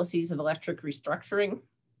and policies of electric restructuring.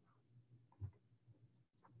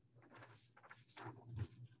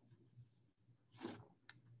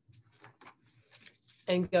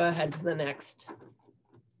 And go ahead to the next.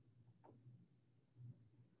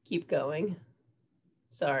 Keep going.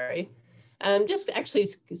 Sorry. Just actually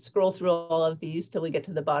scroll through all of these till we get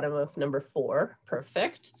to the bottom of number 4.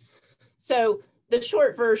 Perfect. So the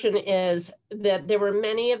short version is that there were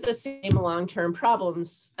many of the same long-term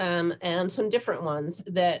problems and some different ones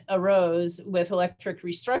that arose with electric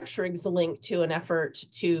restructurings linked to an effort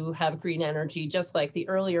to have green energy, just like the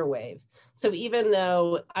earlier wave. So even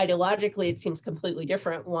though ideologically it seems completely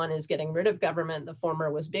different, one is getting rid of government, the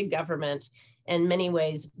former was big government. In many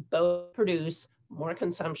ways, both produce more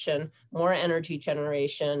consumption, more energy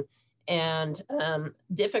generation, and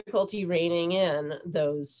difficulty reining in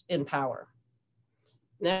those in power.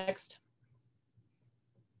 Next.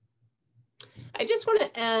 I just want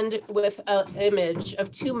to end with an image of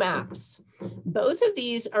two maps. Both of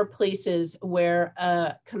these are places where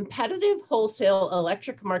a competitive wholesale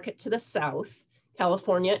electric market to the south,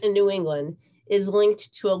 California and New England, is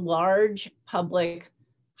linked to a large public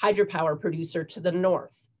hydropower producer to the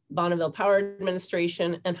north, Bonneville Power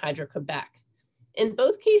Administration and Hydro-Quebec. In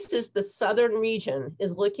both cases, the southern region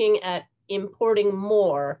is looking at importing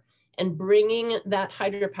more and bringing that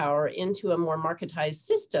hydropower into a more marketized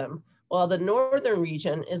system, while the northern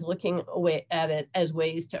region is looking at it as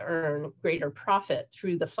ways to earn greater profit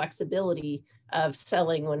through the flexibility of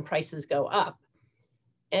selling when prices go up.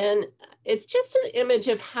 And it's just an image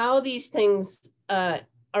of how these things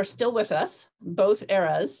are still with us, both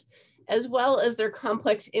eras, as well as their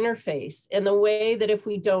complex interface, and the way that if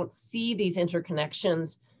we don't see these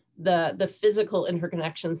interconnections, the physical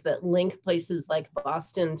interconnections that link places like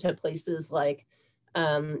Boston to places like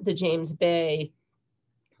the James Bay,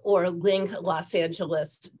 or link Los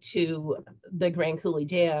Angeles to the Grand Coulee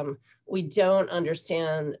Dam, we don't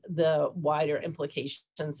understand the wider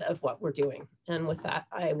implications of what we're doing. And with that,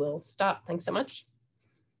 I will stop. Thanks so much.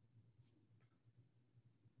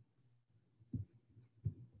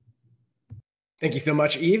 Thank you so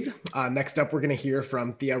much, Eve. Next up, we're going to hear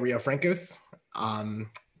from Thea Riofrancos,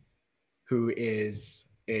 who is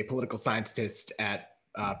a political scientist at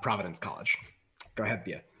Providence College. Go ahead,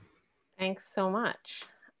 Thea. Thanks so much.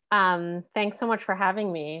 Thanks so much for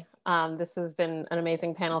having me. This has been an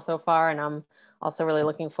amazing panel so far, and I'm also really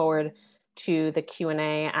looking forward to the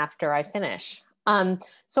Q&A after I finish.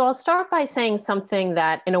 So I'll start by saying something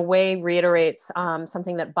that in a way reiterates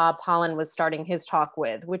something that Bob Pollin was starting his talk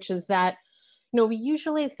with, which is that we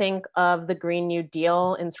usually think of the Green New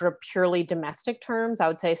Deal in sort of purely domestic terms. I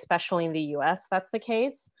would say especially in the US, that's the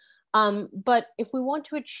case. But if we want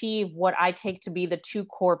to achieve what I take to be the two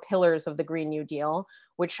core pillars of the Green New Deal,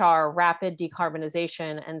 which are rapid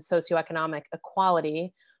decarbonization and socioeconomic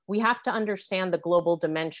equality, we have to understand the global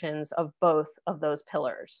dimensions of both of those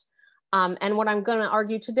pillars. And what I'm going to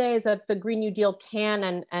argue today is that the Green New Deal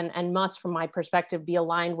can and must, from my perspective, be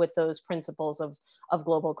aligned with those principles of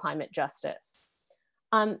global climate justice.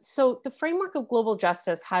 So the framework of global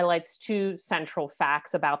justice highlights two central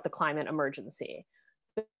facts about the climate emergency.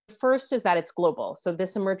 The first is that it's global. So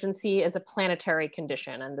this emergency is a planetary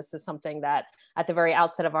condition. And this is something that at the very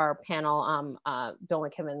outset of our panel, Bill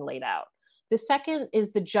McKibben laid out. The second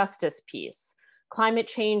is the justice piece. Climate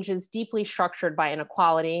change is deeply structured by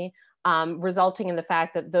inequality, resulting in the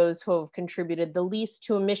fact that those who have contributed the least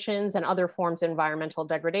to emissions and other forms of environmental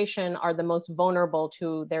degradation are the most vulnerable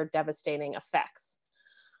to their devastating effects.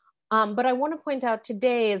 But I want to point out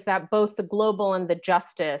today is that both the global and the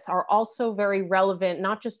justice are also very relevant,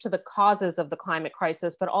 not just to the causes of the climate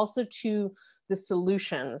crisis, but also to the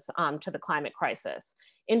solutions to the climate crisis.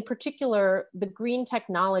 In particular, the green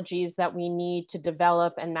technologies that we need to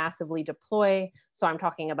develop and massively deploy. So I'm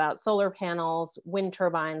talking about solar panels, wind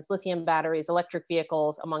turbines, lithium batteries, electric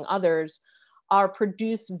vehicles, among others, are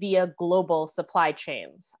produced via global supply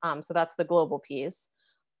chains. So that's the global piece.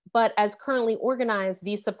 But as currently organized,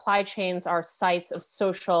 these supply chains are sites of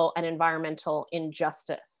social and environmental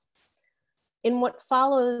injustice. In what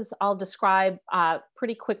follows, I'll describe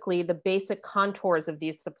pretty quickly the basic contours of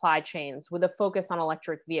these supply chains with a focus on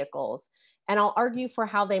electric vehicles. And I'll argue for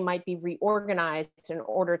how they might be reorganized in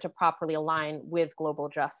order to properly align with global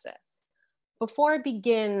justice. Before I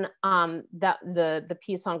begin the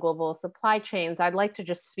piece on global supply chains, I'd like to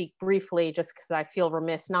just speak briefly, just because I feel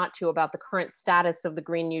remiss not to, about the current status of the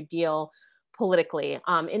Green New Deal politically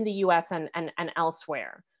in the US and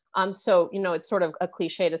elsewhere. So, it's sort of a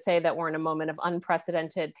cliche to say that we're in a moment of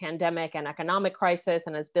unprecedented pandemic and economic crisis.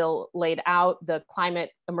 And as Bill laid out, the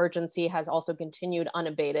climate emergency has also continued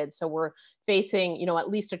unabated. So we're facing, at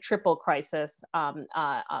least a triple crisis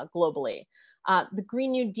globally. The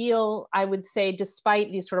Green New Deal, I would say,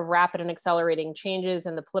 despite these sort of rapid and accelerating changes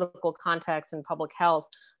in the political context and public health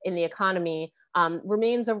in the economy,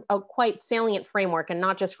 remains a quite salient framework, and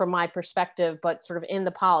not just from my perspective, but sort of in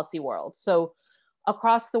the policy world. So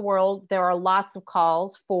across the world, there are lots of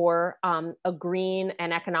calls for a green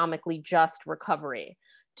and economically just recovery.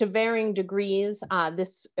 To varying degrees,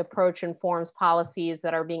 this approach informs policies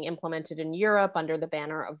that are being implemented in Europe under the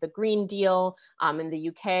banner of the Green Deal, in the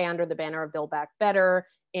UK under the banner of Build Back Better,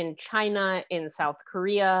 in China, in South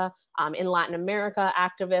Korea, in Latin America,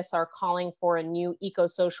 activists are calling for a new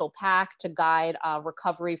eco-social pact to guide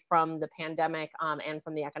recovery from the pandemic and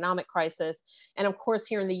from the economic crisis. And of course,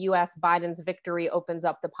 here in the US, Biden's victory opens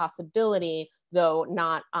up the possibility, though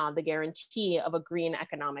not the guarantee, of a green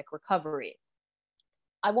economic recovery.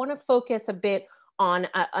 I want to focus a bit on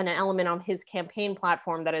an element on his campaign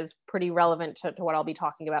platform that is pretty relevant to what I'll be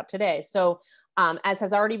talking about today. So as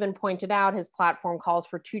has already been pointed out, his platform calls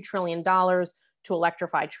for $2 trillion to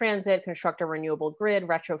electrify transit, construct a renewable grid,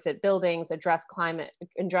 retrofit buildings, address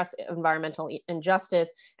environmental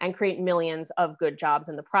injustice, and create millions of good jobs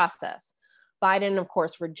in the process. Biden, of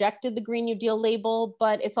course, rejected the Green New Deal label,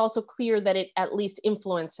 but it's also clear that it at least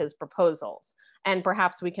influenced his proposals. And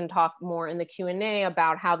perhaps we can talk more in the Q&A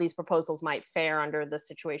about how these proposals might fare under the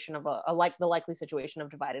situation of the likely situation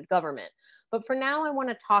of divided government. But for now, I want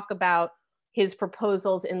to talk about his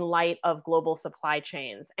proposals in light of global supply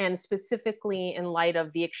chains, and specifically in light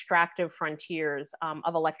of the extractive frontiers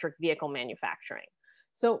of electric vehicle manufacturing.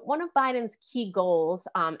 So one of Biden's key goals,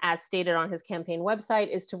 as stated on his campaign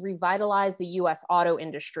website, is to revitalize the US auto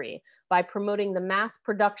industry by promoting the mass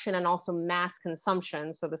production and also mass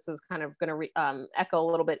consumption. So this is kind of going to echo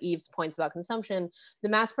a little bit Eve's points about consumption, the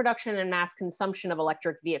mass production and mass consumption of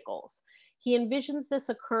electric vehicles. He envisions this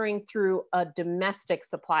occurring through a domestic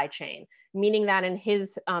supply chain, meaning that in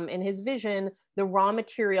his vision, the raw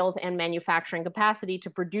materials and manufacturing capacity to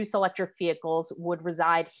produce electric vehicles would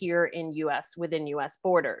reside here in within US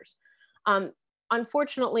borders.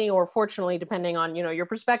 Unfortunately, or fortunately, depending on your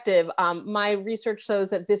perspective, my research shows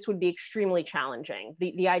that this would be extremely challenging.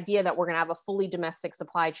 The idea that we're going to have a fully domestic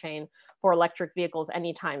supply chain for electric vehicles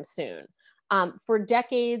anytime soon. For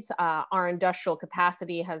decades, our industrial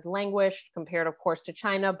capacity has languished compared, of course, to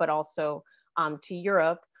China, but also to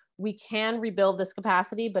Europe. We can rebuild this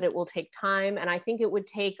capacity, but it will take time. And I think it would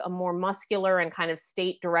take a more muscular and kind of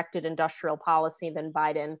state-directed industrial policy than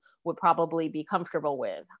Biden would probably be comfortable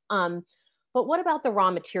with. But what about the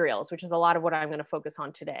raw materials, which is a lot of what I'm going to focus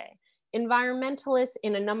on today? Environmentalists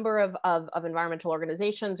in a number of environmental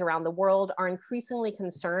organizations around the world are increasingly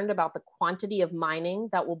concerned about the quantity of mining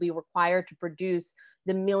that will be required to produce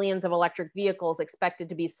the millions of electric vehicles expected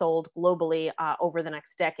to be sold globally over the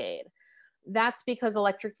next decade. That's because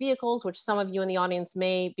electric vehicles, which some of you in the audience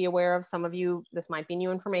may be aware of, some of you, this might be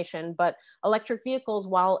new information, but electric vehicles,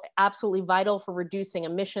 while absolutely vital for reducing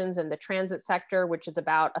emissions in the transit sector, which is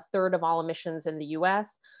about 1/3 of all emissions in the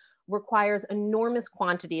US, requires enormous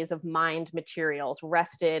quantities of mined materials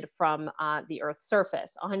wrested from the Earth's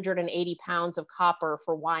surface, 180 pounds of copper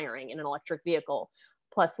for wiring in an electric vehicle,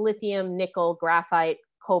 plus lithium, nickel, graphite,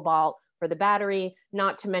 cobalt for the battery,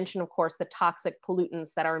 not to mention, of course, the toxic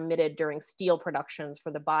pollutants that are emitted during steel productions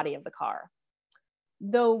for the body of the car.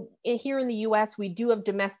 Though here in the US, we do have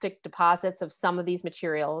domestic deposits of some of these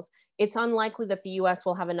materials, it's unlikely that the US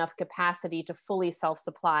will have enough capacity to fully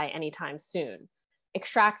self-supply anytime soon.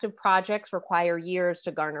 Extractive projects require years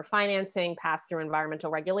to garner financing, pass through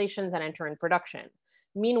environmental regulations, and enter in production.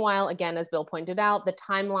 Meanwhile, again, as Bill pointed out, the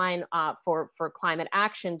timeline for climate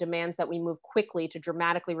action demands that we move quickly to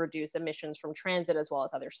dramatically reduce emissions from transit as well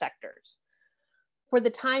as other sectors. For the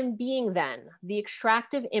time being then, the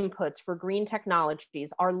extractive inputs for green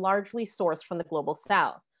technologies are largely sourced from the global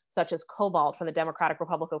south, such as cobalt from the Democratic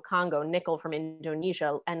Republic of Congo, nickel from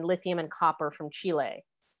Indonesia, and lithium and copper from Chile.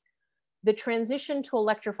 The transition to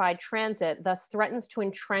electrified transit thus threatens to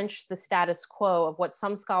entrench the status quo of what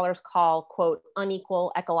some scholars call, quote,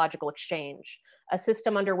 unequal ecological exchange, a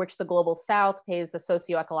system under which the global south pays the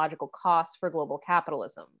socio-ecological costs for global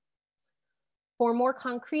capitalism. For a more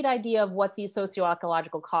concrete idea of what these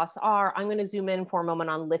socio-ecological costs are, I'm going to zoom in for a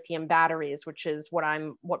moment on lithium batteries, which is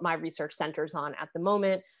what my research centers on at the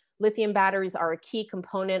moment. Lithium batteries are a key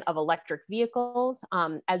component of electric vehicles,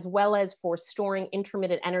 as well as for storing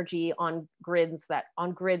intermittent energy on grids that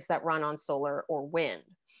run on solar or wind.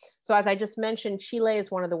 So as I just mentioned, Chile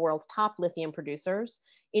is one of the world's top lithium producers.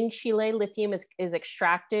 In Chile, lithium is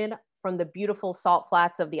extracted from the beautiful salt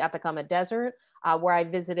flats of the Atacama Desert, where I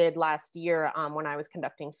visited last year when I was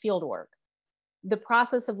conducting field work. The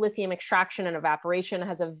process of lithium extraction and evaporation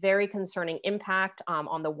has a very concerning impact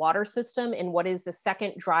on the water system in what is the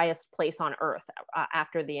second driest place on Earth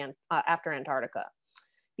after Antarctica.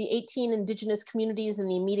 The 18 indigenous communities in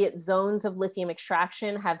the immediate zones of lithium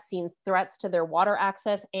extraction have seen threats to their water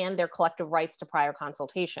access and their collective rights to prior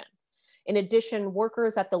consultation. In addition,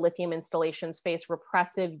 workers at the lithium installations face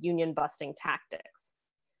repressive union busting tactics.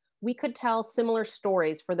 we could tell similar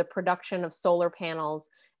stories for the production of solar panels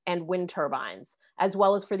and wind turbines, as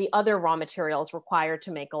well as for the other raw materials required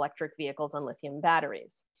to make electric vehicles and lithium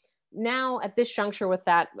batteries. Now, at this juncture, with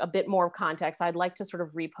that a bit more context, I'd like to sort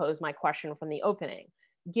of repose my question from the opening.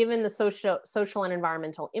 Given the social and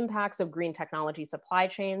environmental impacts of green technology supply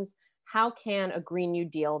chains, how can a Green New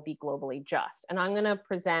Deal be globally just? And I'm going to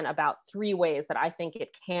present about 3 ways that I think it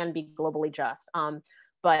can be globally just.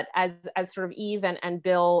 But as sort of Eve and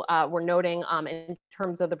Bill were noting, in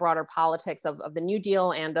terms of the broader politics of the New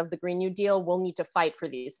Deal and of the Green New Deal, we'll need to fight for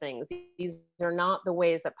these things. These are not the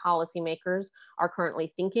ways that policymakers are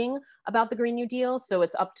currently thinking about the Green New Deal. So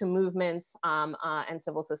it's up to movements and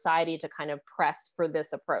civil society to kind of press for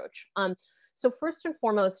this approach. So first and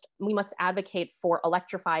foremost, we must advocate for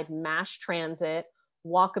electrified mass transit,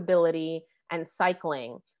 walkability, and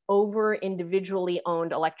cycling over individually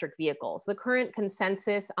owned electric vehicles. The current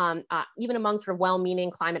consensus, even among sort of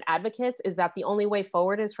well-meaning climate advocates, is that the only way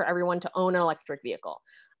forward is for everyone to own an electric vehicle.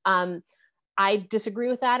 I disagree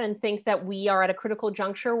with that and think that we are at a critical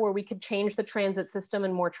juncture where we could change the transit system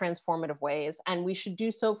in more transformative ways, and we should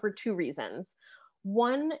do so for 2 reasons.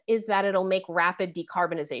 One is that it'll make rapid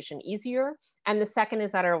decarbonization easier, and the second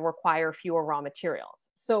is that it'll require fewer raw materials.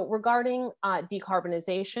 So regarding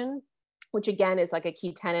decarbonization, which again is like a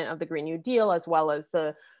key tenet of the Green New Deal, as well as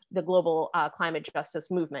the global climate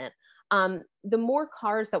justice movement. The more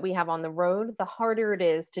cars that we have on the road, the harder it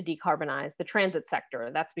is to decarbonize the transit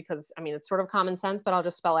sector. That's because, I mean, it's sort of common sense, but I'll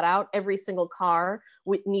just spell it out. Every single car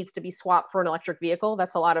needs to be swapped for an electric vehicle.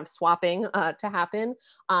 That's a lot of swapping to happen.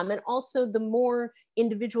 And also the more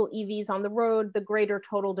individual EVs on the road, the greater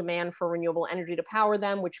total demand for renewable energy to power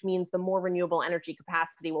them, which means the more renewable energy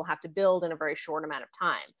capacity we'll have to build in a very short amount of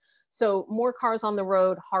time. So more cars on the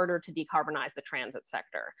road, harder to decarbonize the transit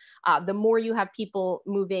sector. The more you have people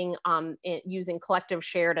moving using collective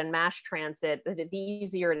shared and mass transit, the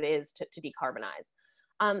easier it is to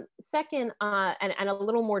decarbonize. Second, and a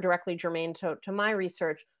little more directly germane to my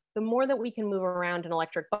research, the more that we can move around in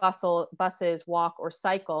electric buses, walk or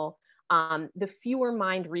cycle, the fewer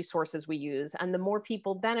mined resources we use and the more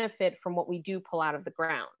people benefit from what we do pull out of the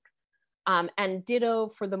ground. And ditto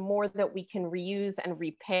for the more that we can reuse and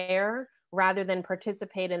repair rather than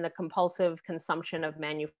participate in the compulsive consumption of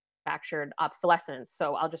manufactured obsolescence.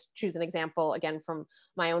 So I'll just choose an example again from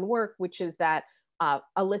my own work, which is that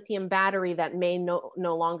a lithium battery that may no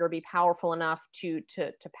longer be powerful enough to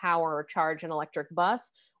power or charge an electric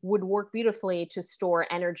bus would work beautifully to store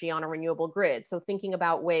energy on a renewable grid. So thinking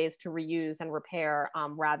about ways to reuse and repair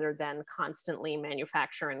rather than constantly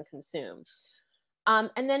manufacture and consume.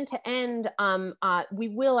 And then to end, we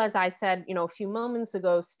will, as I said, a few moments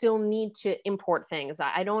ago, still need to import things.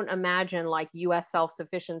 I don't imagine like US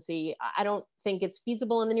self-sufficiency. I don't think it's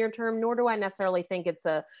feasible in the near term, nor do I necessarily think it's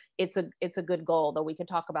a good goal, though we could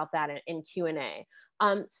talk about that in Q&A.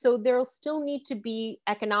 So there'll still need to be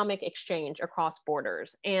economic exchange across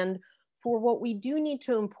borders. And for what we do need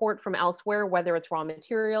to import from elsewhere, whether it's raw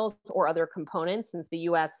materials or other components, since the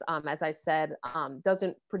US, as I said,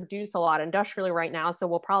 doesn't produce a lot industrially right now, so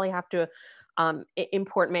we'll probably have to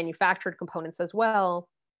import manufactured components as well.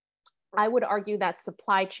 I would argue that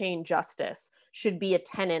supply chain justice should be a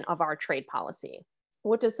tenet of our trade policy.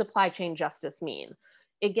 What does supply chain justice mean?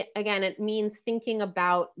 Again, it means thinking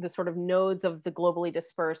about the sort of nodes of the globally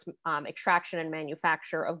dispersed extraction and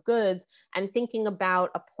manufacture of goods and thinking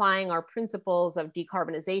about applying our principles of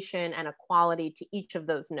decarbonization and equality to each of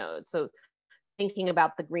those nodes. So thinking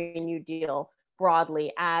about the Green New Deal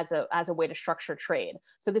broadly as a way to structure trade.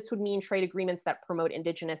 So this would mean trade agreements that promote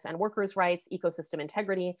indigenous and workers' rights, ecosystem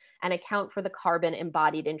integrity, and account for the carbon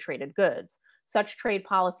embodied in traded goods. Such trade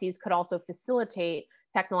policies could also facilitate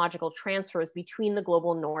technological transfers between the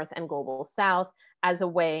global north and global south as a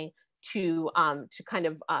way to kind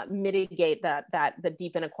of mitigate the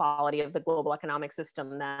deep inequality of the global economic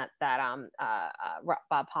system that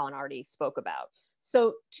Bob Pollin already spoke about.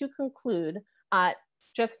 So to conclude,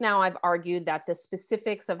 just now I've argued that the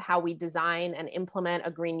specifics of how we design and implement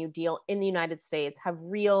a Green New Deal in the United States have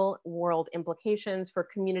real world implications for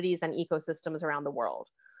communities and ecosystems around the world.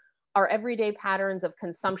 Our everyday patterns of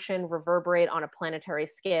consumption reverberate on a planetary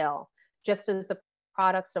scale, just as the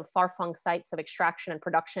products of far-flung sites of extraction and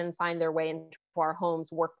production find their way into our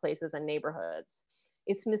homes, workplaces, and neighborhoods.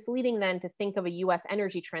 It's misleading then to think of a US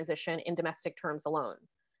energy transition in domestic terms alone.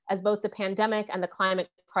 As both the pandemic and the climate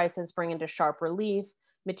crisis bring into sharp relief,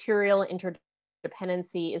 material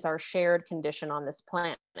interdependency is our shared condition on this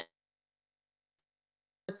planet.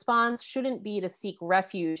 response shouldn't be to seek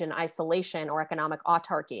refuge in isolation or economic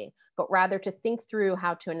autarky, but rather to think through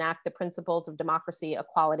how to enact the principles of democracy,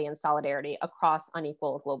 equality, and solidarity across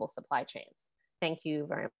unequal global supply chains. Thank you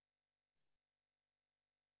very much.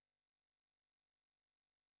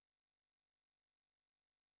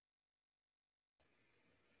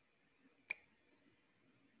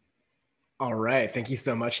 All right, thank you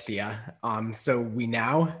so much, Thea. So we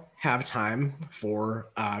now have time for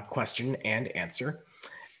question and answer.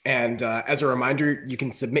 And as a reminder, you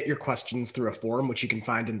can submit your questions through a form, which you can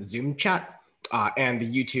find in the Zoom chat and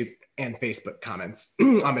the YouTube and Facebook comments.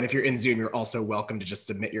 And if you're in Zoom, you're also welcome to just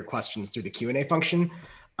submit your questions through the Q&A function.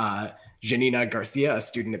 Janina Garcia, a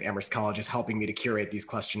student at Amherst College, is helping me to curate these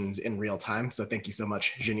questions in real time. So thank you so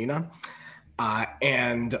much, Janina.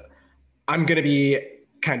 And I'm gonna be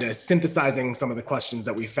kind of synthesizing some of the questions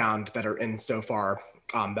that we found that are in so far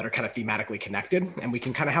that are kind of thematically connected, and we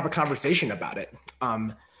can kind of have a conversation about it.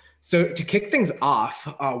 So to kick things off,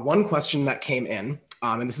 one question that came in,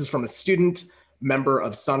 and this is from a student, member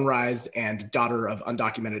of Sunrise and daughter of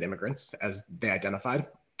undocumented immigrants, as they identified.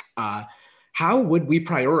 How would we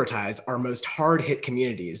prioritize our most hard-hit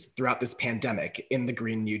communities throughout this pandemic in the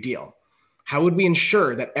Green New Deal? How would we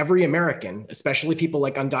ensure that every American, especially people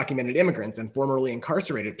like undocumented immigrants and formerly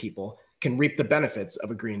incarcerated people, can reap the benefits of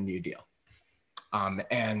a Green New Deal?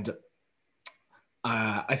 I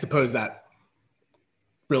suppose that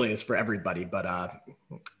really is for everybody, but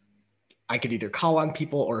I could either call on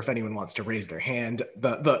people, or if anyone wants to raise their hand,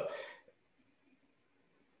 does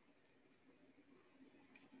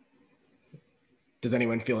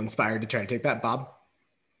anyone feel inspired to try to take that? Bob?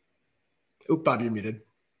 Oop, Bob, you're muted.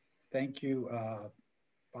 Thank you.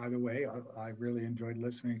 By the way, I really enjoyed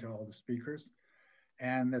listening to all the speakers,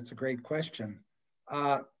 and that's a great question.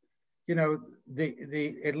 You know,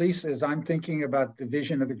 at least as I'm thinking about the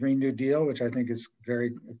vision of the Green New Deal, which I think is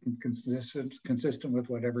very consistent with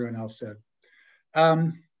what everyone else said.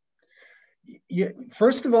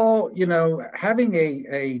 First of all, you know, having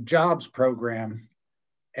a jobs program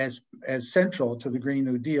as central to the Green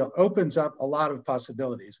New Deal opens up a lot of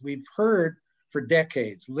possibilities. We've heard for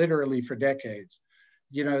decades, literally for decades,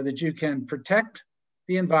 you know, that you can protect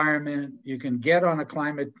the environment, you can get on a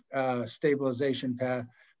climate stabilization path,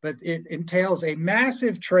 but it entails a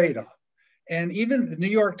massive trade-off. And even the New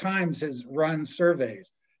York Times has run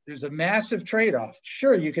surveys. There's a massive trade-off.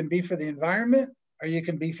 Sure, you can be for the environment or you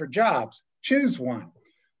can be for jobs. Choose one.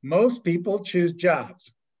 Most people choose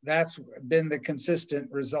jobs. That's been the consistent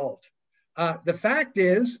result. The fact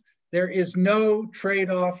is, there is no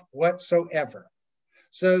trade-off whatsoever.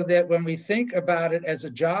 So that when we think about it as a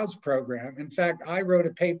jobs program, in fact, I wrote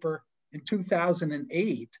a paper in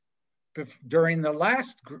 2008 during the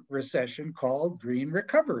last recession called Green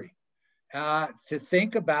Recovery, to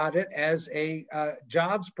think about it as a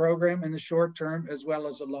jobs program in the short term as well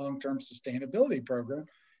as a long-term sustainability program.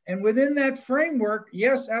 And within that framework,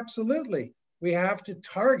 yes, absolutely, we have to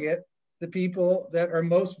target the people that are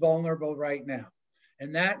most vulnerable right now.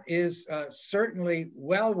 And that is certainly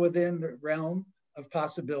well within the realm of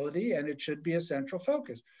possibility, and it should be a central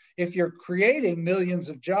focus. If you're creating millions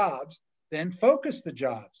of jobs, then focus the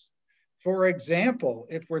jobs. For example,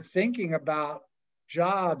 if we're thinking about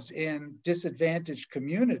jobs in disadvantaged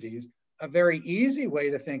communities, a very easy way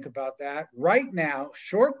to think about that right now,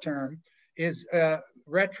 short term, is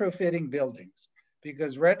retrofitting buildings,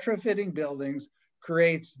 because retrofitting buildings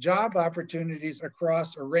creates job opportunities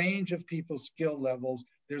across a range of people's skill levels.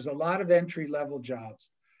 There's a lot of entry-level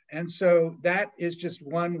jobs. And so that is just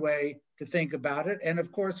one way to think about it. And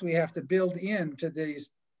of course, we have to build into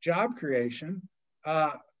these job creation,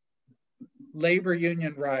 labor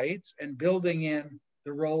union rights, and building in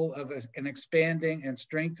the role of an expanding and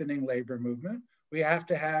strengthening labor movement. We have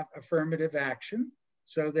to have affirmative action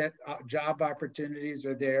so that job opportunities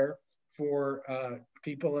are there for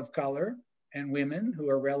people of color and women who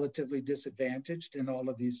are relatively disadvantaged in all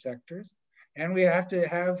of these sectors. And we have to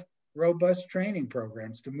have robust training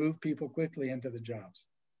programs to move people quickly into the jobs.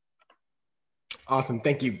 Awesome,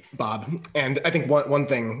 thank you, Bob. And I think one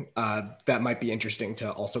thing that might be interesting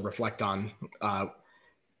to also reflect on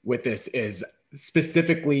with this is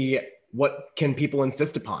specifically what can people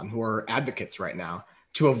insist upon who are advocates right now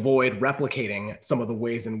to avoid replicating some of the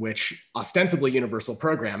ways in which ostensibly universal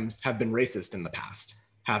programs have been racist in the past,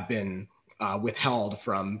 have been withheld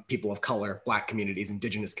from people of color, Black communities,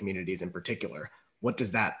 Indigenous communities in particular. What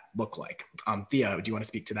does that look like? Thea, do you want to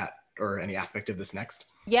speak to that or any aspect of this next?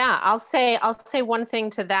 Yeah, I'll say one thing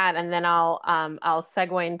to that, and then I'll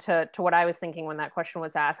segue into what I was thinking when that question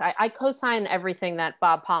was asked. I co-sign everything that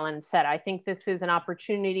Bob Pollin said. I think this is an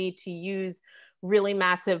opportunity to use really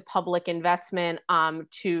massive public investment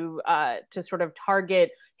to sort of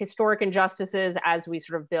target historic injustices as we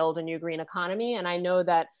sort of build a new green economy. And I know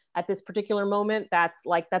that at this particular moment, that's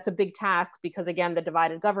a big task, because again, the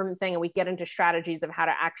divided government thing, and we get into strategies of how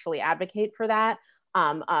to actually advocate for that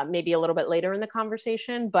maybe a little bit later in the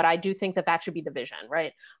conversation, but I do think that that should be the vision,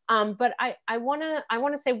 right? But I wanna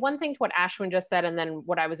say one thing to what Ashwin just said, and then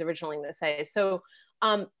what I was originally gonna say. So,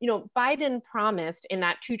 you know, Biden promised in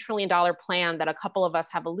that $2 trillion plan that a couple of us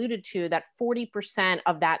have alluded to, that 40%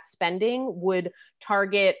 of that spending would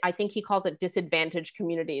target, I think he calls it disadvantaged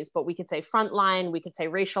communities, but we could say frontline, we could say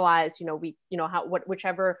racialized,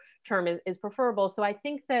 whichever term is preferable. So I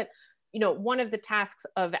think that, you know, one of the tasks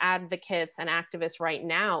of advocates and activists right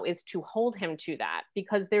now is to hold him to that,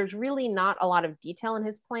 because there's really not a lot of detail in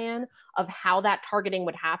his plan of how that targeting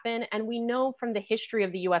would happen. And we know from the history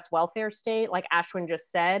of the US welfare state, like Ashwin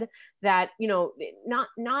just said, that, you know,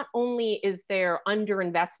 not only is there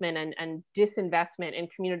underinvestment and disinvestment in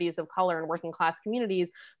communities of color and working class communities,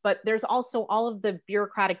 but there's also all of the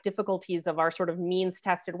bureaucratic difficulties of our sort of means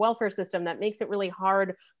tested welfare system that makes it really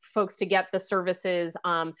hard for folks to get the services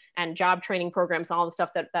and job training programs, all the stuff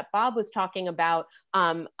that Bob was talking about.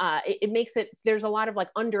 It makes it, there's a lot of like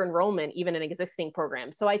under enrollment even in existing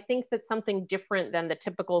programs. So I think that something different than the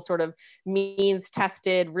typical sort of means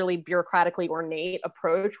tested, really bureaucratically ornate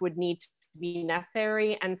approach would need to be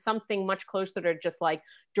necessary, and something much closer to just like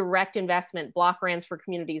direct investment, block grants for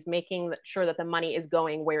communities, making sure that the money is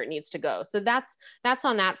going where it needs to go. So that's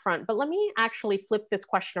on that front. But let me actually flip this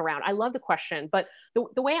question around. I love the question, but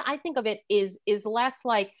the way I think of it is less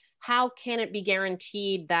like, how can it be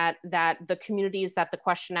guaranteed that the communities that the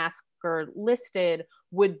question asker listed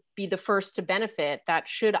would be the first to benefit? That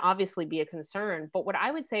should obviously be a concern. But what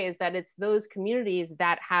I would say is that it's those communities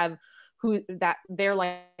that have they're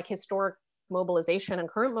like historic mobilization and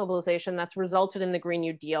current mobilization that's resulted in the Green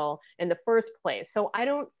New Deal in the first place. So I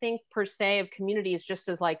don't think per se of communities just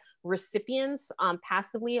as like recipients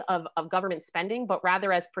passively of government spending, but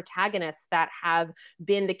rather as protagonists that have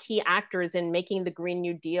been the key actors in making the Green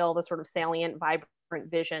New Deal the sort of salient,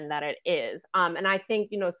 vibrant vision that it is. And I think,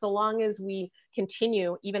 you know, so long as we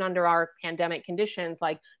continue, even under our pandemic conditions,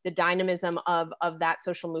 like the dynamism of that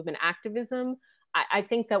social movement activism, I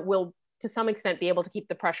think that we'll, to some extent, be able to keep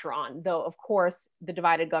the pressure on, though of course the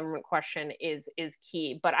divided government question is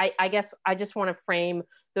key. But I guess I just want to frame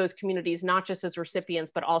those communities not just as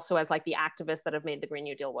recipients, but also as like the activists that have made the Green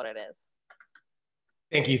New Deal what it is.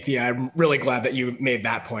 Thank you, Thea. I'm really glad that you made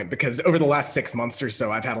that point, because over the last 6 months or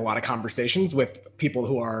so, I've had a lot of conversations with people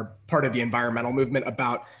who are part of the environmental movement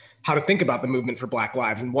about how to think about the movement for Black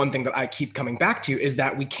lives. And one thing that I keep coming back to is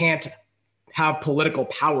that we can't have political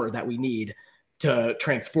power that we need to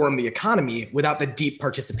transform the economy without the deep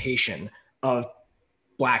participation of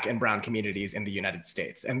Black and brown communities in the United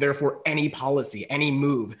States. And therefore, any policy, any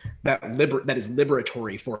move that is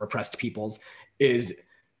liberatory for oppressed peoples is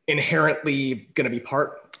inherently going to be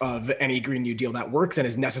part of any Green New Deal that works and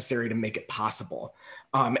is necessary to make it possible.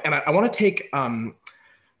 And I want to take one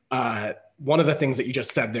of the things that you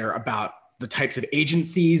just said there about the types of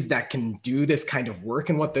agencies that can do this kind of work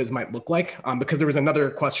and what those might look like, because there was another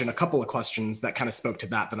question, a couple of questions that kind of spoke to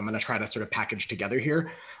that I'm going to try to sort of package together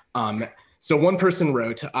here. So one person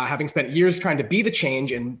wrote, having spent years trying to be the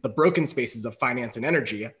change in the broken spaces of finance and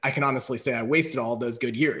energy, I can honestly say I wasted all those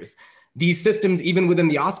good years. These systems, even within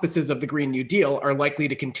the auspices of the Green New Deal, are likely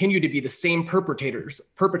to continue to be the same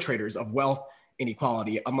perpetrators of wealth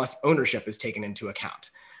inequality unless ownership is taken into account.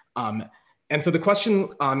 And so the question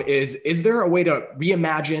is there a way to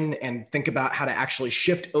reimagine and think about how to actually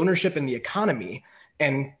shift ownership in the economy?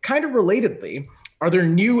 And kind of relatedly, are there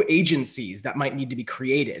new agencies that might need to be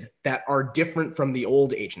created that are different from the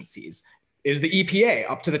old agencies? Is the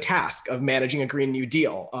EPA up to the task of managing a Green New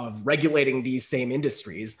Deal, of regulating these same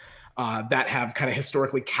industries that have kind of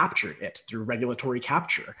historically captured it through regulatory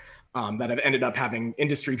capture, that have ended up having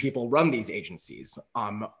industry people run these agencies?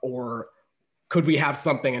 Or could we have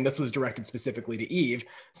something, and this was directed specifically to Eve,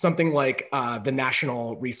 something like the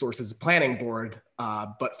National Resources Planning Board,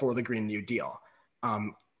 but for the Green New Deal?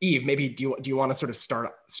 Eve, maybe do you want to sort of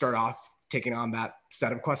start off taking on that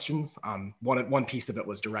set of questions? One piece of it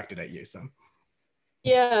was directed at you, so.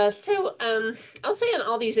 Yeah, so I'll say on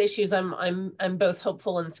all these issues, I'm both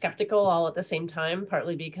hopeful and skeptical all at the same time,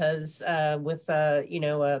 partly because with you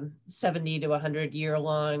know, a 70 to 100 year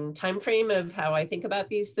long time frame of how I think about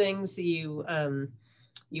these things, you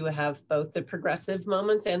have both the progressive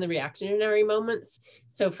moments and the reactionary moments.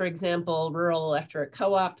 So for example, rural electric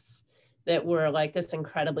co-ops that were like this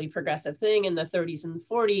incredibly progressive thing in the 30s and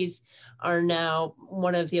 40s are now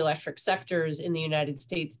one of the electric sectors in the United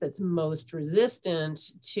States that's most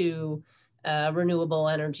resistant to renewable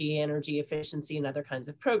energy, energy efficiency, and other kinds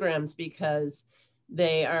of programs, because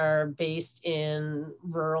they are based in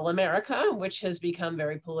rural America, which has become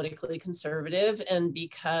very politically conservative, and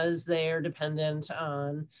because they are dependent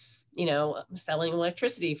on, you know, selling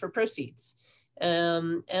electricity for proceeds.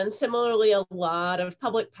 And similarly, a lot of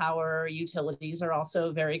public power utilities are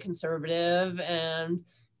also very conservative. And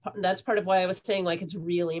that's part of why I was saying, like, it's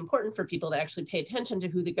really important for people to actually pay attention to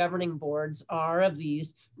who the governing boards are of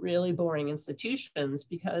these really boring institutions,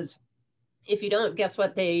 because if you don't, guess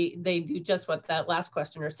what? They do just what that last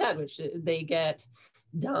questioner said, which they get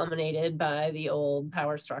dominated by the old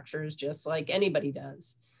power structures, just like anybody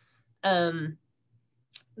does.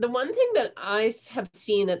 The one thing that I have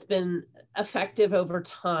seen that's been effective over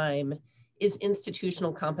time is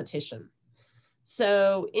institutional competition.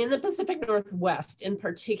 So in the Pacific Northwest in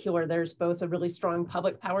particular, there's both a really strong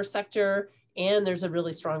public power sector and there's a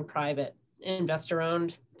really strong private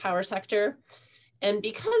investor-owned power sector. And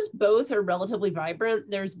because both are relatively vibrant,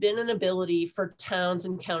 there's been an ability for towns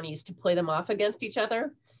and counties to play them off against each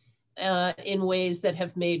other in ways that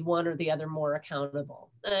have made one or the other more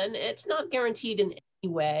accountable. And it's not guaranteed in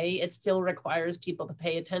any way. It still requires people to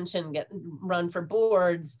pay attention, run for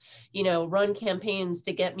boards, you know, run campaigns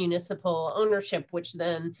to get municipal ownership, which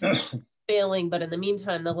then failing. But in the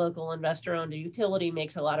meantime, the local investor-owned utility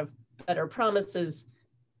makes a lot of better promises.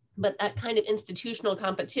 But that kind of institutional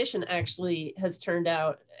competition actually has turned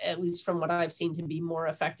out, at least from what I've seen, to be more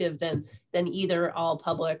effective than either all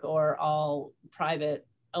public or all private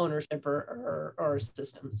ownership or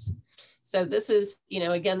systems. So this is, you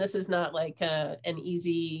know, again, this is not like an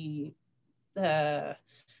easy, I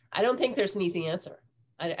don't think there's an easy answer.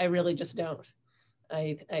 I really just don't.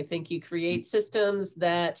 I think you create systems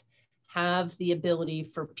that have the ability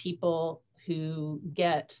for people who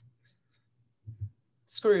get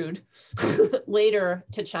screwed later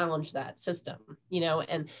to challenge that system, you know,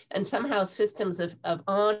 and somehow systems of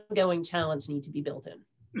ongoing challenge need to be built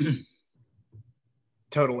in.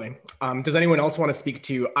 Totally. Does anyone else want to speak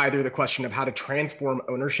to either the question of how to transform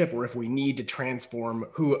ownership, or if we need to transform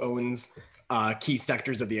who owns key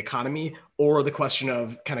sectors of the economy, or the question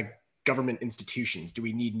of kind of government institutions? Do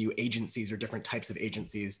we need new agencies or different types of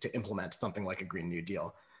agencies to implement something like a Green New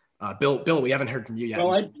Deal? Bill, we haven't heard from you yet.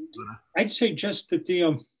 Well, I'd say just that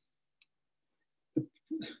I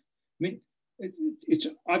mean, it's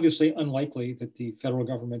obviously unlikely that the federal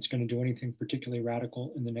government's going to do anything particularly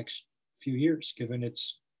radical in the next few years, given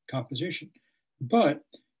its composition. But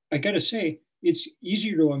I got to say, it's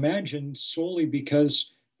easier to imagine solely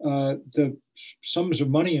because the sums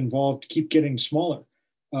of money involved keep getting smaller.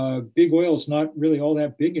 Big oil is not really all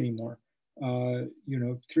that big anymore. You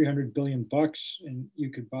know, $300 billion, and you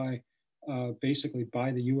could basically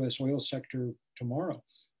buy the U.S. oil sector tomorrow.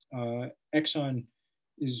 Exxon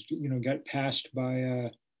is, you know, got passed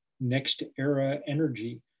by Next Era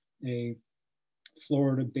Energy, a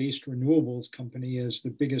Florida-based renewables company, as the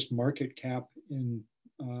biggest market cap in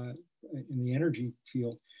the energy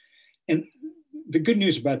field. And the good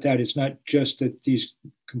news about that is not just that these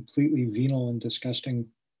completely venal and disgusting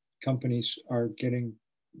companies are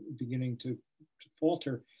beginning to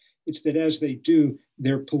falter. It's that as they do,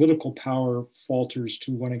 their political power falters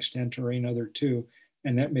to one extent or another too,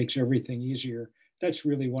 and that makes everything easier. That's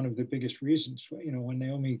really one of the biggest reasons. You know, when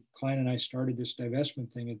Naomi Klein and I started this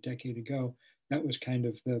divestment thing a decade ago, that was kind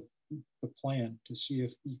of the plan, to see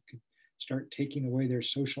if you could start taking away their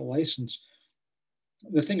social license.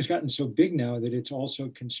 The thing's gotten so big now that it's also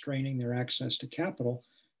constraining their access to capital,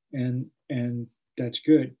 and that's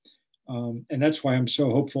good. And that's why I'm so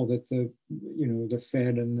hopeful that the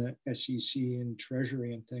Fed and the SEC and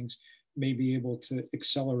Treasury and things may be able to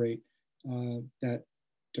accelerate that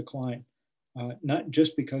decline. Not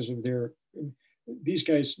just because of these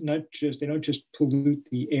guys, they don't just pollute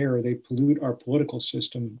the air, they pollute our political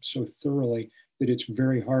system so thoroughly that it's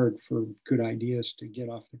very hard for good ideas to get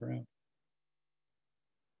off the ground.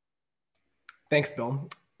 Thanks, Bill.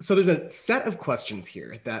 So there's a set of questions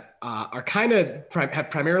here that are kind of have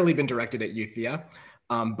primarily been directed at you, Thea,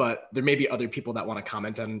 but there may be other people that want to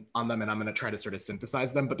comment on them, and I'm going to try to sort of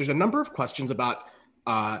synthesize them. But there's a number of questions about,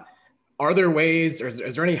 are there ways, or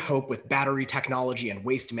is there any hope with battery technology and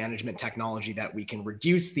waste management technology that we can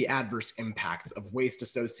reduce the adverse impacts of waste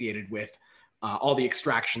associated with all the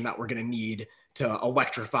extraction that we're going to need to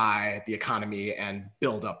electrify the economy and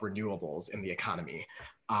build up renewables in the economy?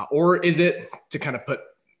 Or is it, to kind of put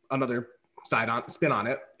another spin on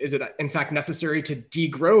it, is it in fact necessary to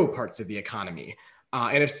degrow parts of the economy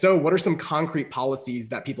And if so, what are some concrete policies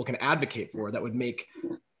that people can advocate for that would make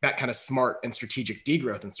that kind of smart and strategic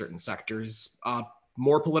degrowth in certain sectors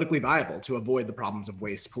more politically viable to avoid the problems of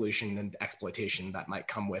waste, pollution, and exploitation that might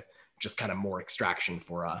come with just kind of more extraction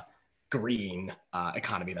for a green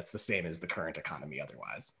economy that's the same as the current economy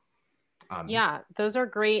otherwise? Yeah, those are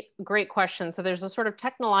great questions. So there's a sort of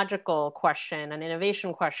technological question, an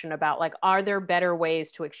innovation question about like, are there better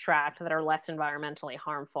ways to extract that are less environmentally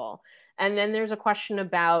harmful? And then there's a question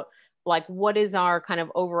about like, what is our kind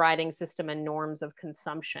of overriding system and norms of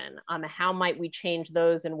consumption? How might we change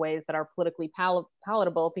those in ways that are politically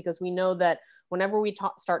palatable? Because we know that whenever we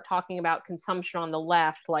start talking about consumption on the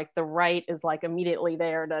left, like the right is like immediately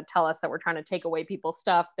there to tell us that we're trying to take away people's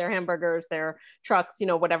stuff, their hamburgers, their trucks, you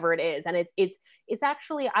know, whatever it is. And it's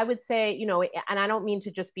actually, I would say, you know, and I don't mean to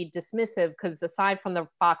just be dismissive, because aside from the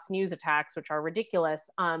Fox News attacks, which are ridiculous,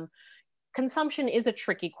 consumption is a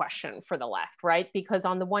tricky question for the left, right? Because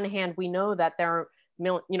on the one hand, we know that there are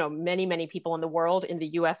many people in the world, in the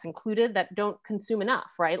US included, that don't consume enough,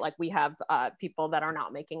 right? Like we have people that are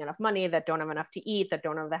not making enough money, that don't have enough to eat, that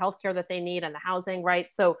don't have the healthcare that they need and the housing, right?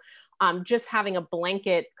 So just having a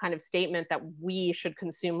blanket kind of statement that we should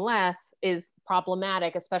consume less is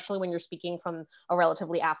problematic, especially when you're speaking from a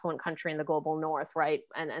relatively affluent country in the global north, right?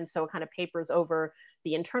 And so it kind of papers over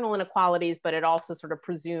the internal inequalities, but it also sort of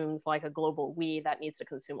presumes like a global we that needs to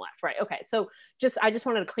consume less, right? Okay, so I just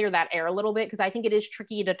wanted to clear that air a little bit, because I think it is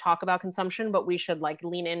tricky to talk about consumption, but we should like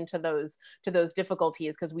lean into those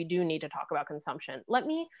difficulties, because we do need to talk about consumption. Let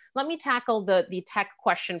me tackle the tech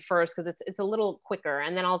question first, because it's a little quicker,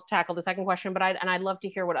 and then I'll tackle the second question, but I'd love to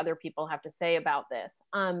hear what other people have to say about this.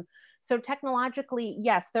 So technologically,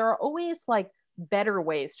 yes, there are always like better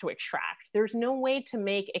ways to extract. There's no way to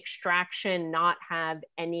make extraction not have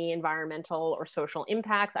any environmental or social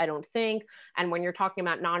impacts, I don't think. And when you're talking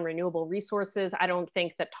about non-renewable resources, I don't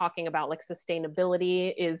think that talking about like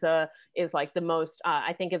sustainability is like the most,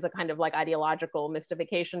 I think is a kind of like ideological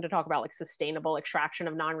mystification to talk about like sustainable extraction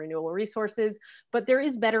of non-renewable resources. But there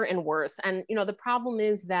is better and worse. And you know, the problem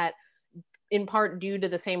is that in part due to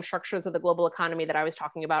the same structures of the global economy that I was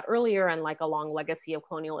talking about earlier, and like a long legacy of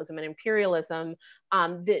colonialism and imperialism,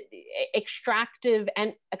 the extractive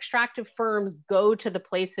firms go to the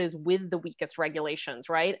places with the weakest regulations,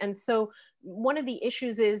 right? And so one of the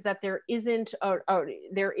issues is that there isn't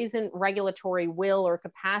regulatory will or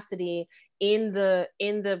capacity in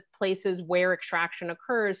the places where extraction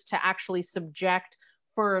occurs to actually subject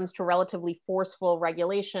firms to relatively forceful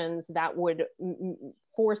regulations that would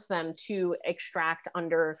force them to extract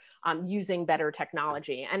under using better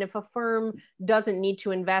technology. And if a firm doesn't need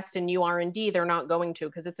to invest in new R&D, they're not going to,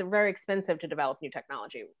 because it's very expensive to develop new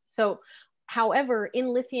technology. So however, in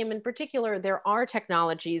lithium in particular, there are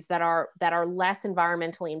technologies that are less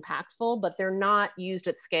environmentally impactful, but they're not used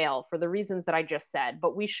at scale for the reasons that I just said.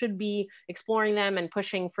 But we should be exploring them and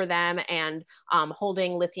pushing for them, and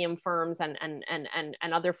holding lithium firms and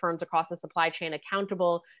other firms across the supply chain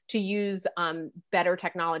accountable to use better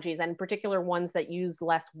technologies, and in particular ones that use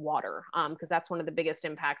less water, because that's one of the biggest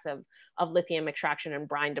impacts of lithium extraction and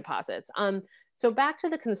brine deposits. So back to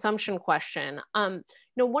the consumption question,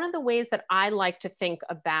 one of the ways that I like to think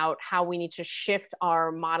about how we need to shift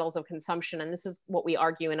our models of consumption, and this is what we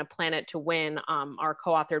argue in A Planet to Win, our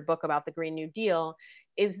co-authored book about the Green New Deal,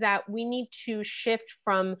 is that we need to shift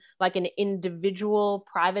from like an individual,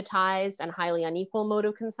 privatized, and highly unequal mode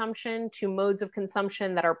of consumption to modes of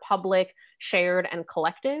consumption that are public, shared, and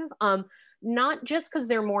collective. Not just because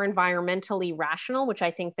they're more environmentally rational, which I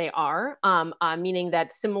think they are, meaning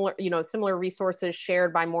that similar resources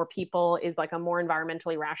shared by more people is like a more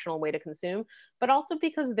environmentally rational way to consume, but also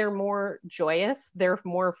because they're more joyous, they're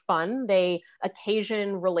more fun, they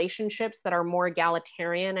occasion relationships that are more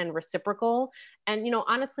egalitarian and reciprocal. And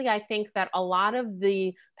honestly, I think that a lot of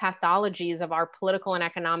the pathologies of our political and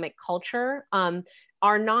economic culture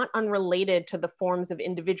are not unrelated to the forms of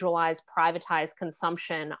individualized, privatized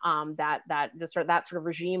consumption that sort of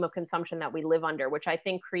regime of consumption that we live under, which I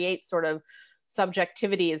think creates sort of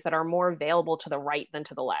subjectivities that are more available to the right than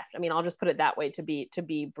to the left. I mean, I'll just put it that way to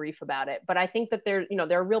be brief about it. But I think that there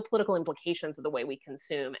are real political implications of the way we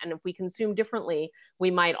consume. And if we consume differently, we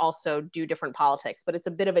might also do different politics. But it's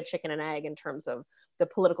a bit of a chicken and egg in terms of the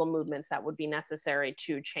political movements that would be necessary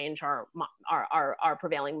to change our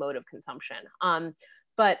prevailing mode of consumption.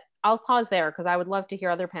 But I'll pause there because I would love to hear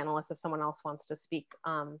other panelists if someone else wants to speak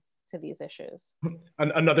to these issues.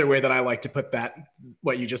 Another way that I like to put that,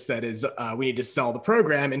 what you just said, is we need to sell the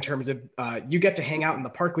program in terms of you get to hang out in the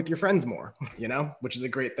park with your friends more, you know, which is a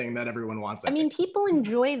great thing that everyone wants. I mean, people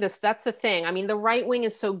enjoy this. That's the thing. I mean, the right wing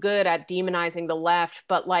is so good at demonizing the left,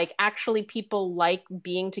 but like actually people like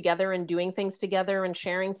being together and doing things together and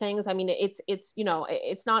sharing things. I mean, it's you know,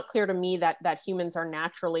 it's not clear to me that humans are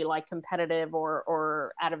naturally like competitive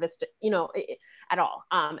or atavistic, you know, at all.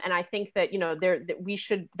 And I think that, you know,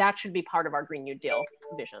 that should be part of our Green New Deal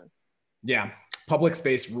vision. Yeah, public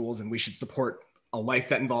space rules, and we should support a life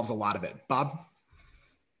that involves a lot of it. Bob?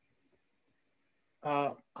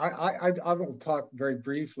 I will talk very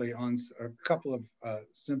briefly on a couple of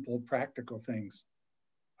simple practical things.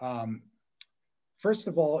 First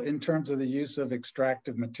of all, in terms of the use of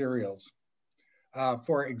extractive materials,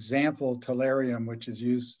 for example, tellurium, which is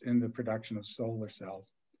used in the production of solar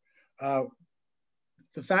cells.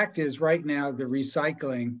 The fact is, right now, the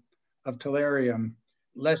recycling of tellurium,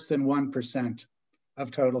 less than 1%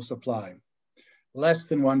 of total supply, less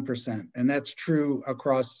than 1%. And that's true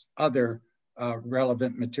across other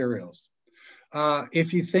relevant materials.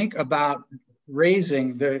 If you think about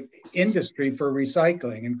raising the industry for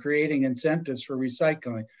recycling and creating incentives for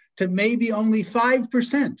recycling to maybe only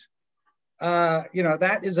 5%, you know,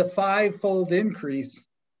 that is a 5-fold increase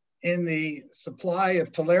in the supply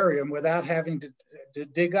of tellurium without having to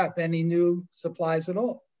dig up any new supplies at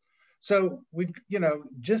all. So we've, you know,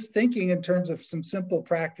 just thinking in terms of some simple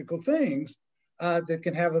practical things that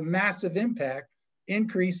can have a massive impact,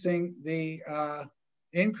 increasing the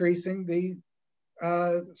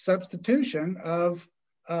substitution of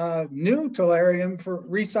new tellurium for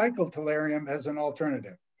recycled tellurium as an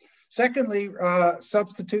alternative. Secondly,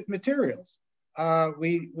 substitute materials.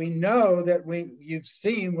 We know that you've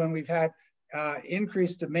seen when we've had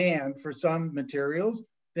increased demand for some materials,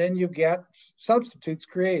 then you get substitutes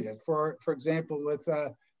created. For example, with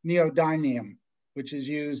neodymium, which is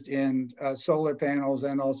used in solar panels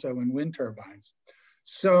and also in wind turbines.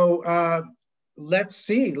 So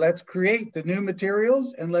let's create the new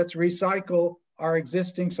materials and let's recycle our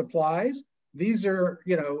existing supplies. These are,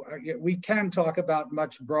 you know, we can talk about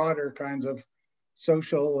much broader kinds of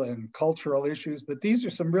social and cultural issues, but these are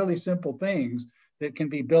some really simple things that can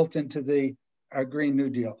be built into the Green New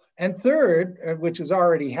Deal. And third, which is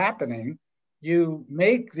already happening, you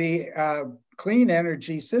make the clean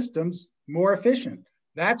energy systems more efficient.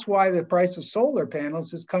 That's why the price of solar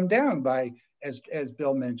panels has come down by, as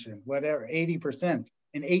Bill mentioned, whatever, 80%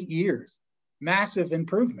 in 8 years. Massive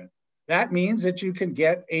improvement. That means that you can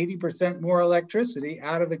get 80% more electricity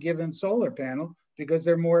out of a given solar panel because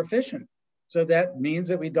they're more efficient. So that means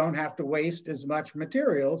that we don't have to waste as much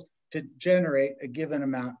materials to generate a given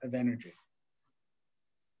amount of energy.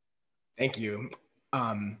 Thank you.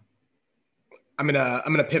 I'm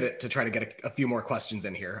gonna pivot to try to get a few more questions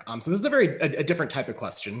in here. So this is a different type of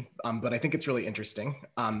question, but I think it's really interesting.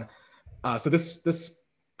 So this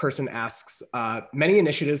person asks, many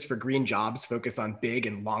initiatives for green jobs focus on big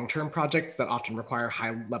and long-term projects that often require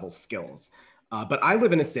high-level skills. But I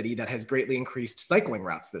live in a city that has greatly increased cycling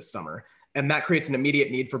routes this summer, and that creates an immediate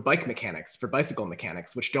need for bicycle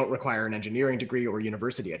mechanics, which don't require an engineering degree or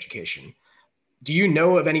university education. Do you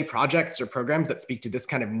know of any projects or programs that speak to this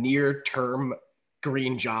kind of near-term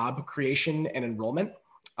green job creation and enrollment?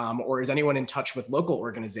 Or is anyone in touch with local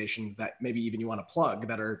organizations that maybe even you want to plug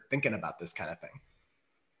that are thinking about this kind of thing?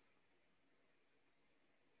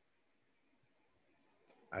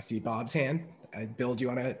 I see Bob's hand. Bill, do you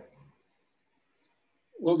want to?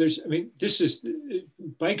 Well, I mean, this is,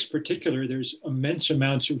 bikes particular, there's immense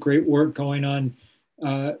amounts of great work going on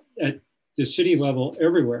at the city level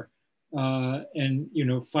everywhere. And, you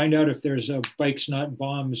know, find out if there's a bikes not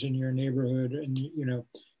bombs in your neighborhood. And, you know,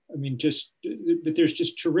 I mean, but there's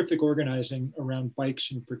just terrific organizing around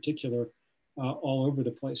bikes in particular all over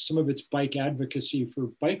the place. Some of it's bike advocacy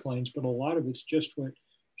for bike lanes, but a lot of it's just what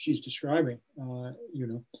she's describing,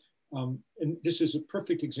 you know. And this is a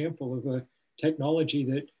perfect example of a technology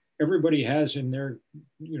that everybody has in their,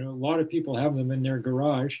 you know, a lot of people have them in their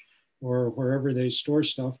garage or wherever they store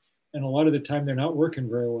stuff. And a lot of the time they're not working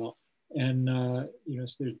very well. And, you know,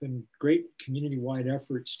 so there's been great community-wide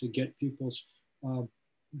efforts to get people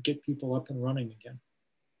up and running again.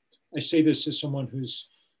 I say this as someone who's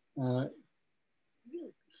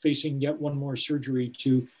facing yet one more surgery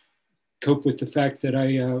to cope with the fact that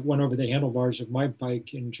I went over the handlebars of my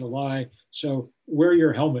bike in July. So wear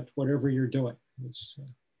your helmet, whatever you're doing.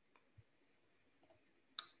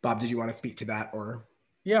 Bob, did you want to speak to that or?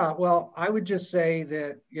 Yeah, well, I would just say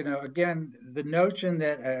that, you know, again, the notion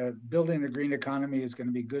that building the green economy is going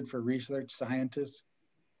to be good for research scientists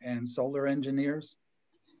and solar engineers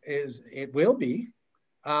it will be,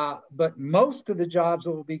 but most of the jobs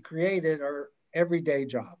that will be created are everyday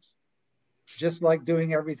jobs, just like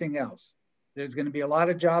doing everything else. There's going to be a lot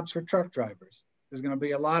of jobs for truck drivers. There's going to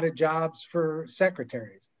be a lot of jobs for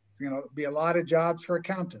secretaries. There's going to be a lot of jobs for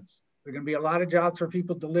accountants. There's going to be a lot of jobs for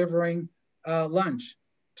people delivering lunch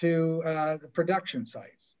to the production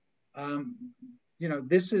sites. You know,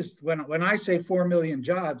 this is, when I say 4 million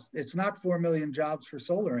jobs, it's not 4 million jobs for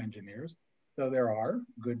solar engineers, though there are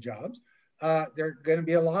good jobs. There are going to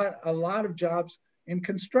be a lot of jobs in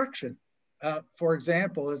construction. For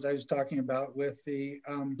example, as I was talking about with the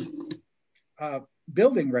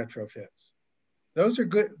building retrofits, those are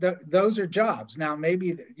good. Those are jobs. Now,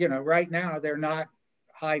 maybe, you know, right now they're not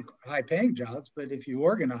high paying jobs, but if you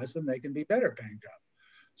organize them, they can be better paying jobs.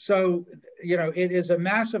 So, you know, it is a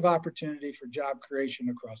massive opportunity for job creation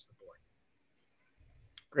across the board.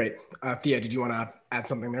 Great. Thea, did you want to add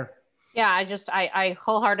something there? Yeah, I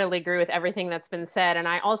wholeheartedly agree with everything that's been said. And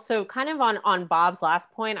I also kind of on Bob's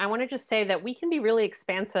last point, I want to just say that we can be really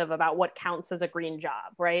expansive about what counts as a green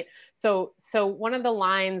job, right? So one of the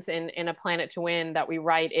lines in A Planet to Win that we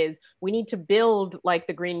write is we need to build like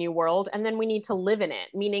the Green New World, and then we need to live in it,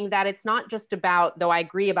 meaning that it's not just about, though I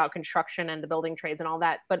agree about construction and the building trades and all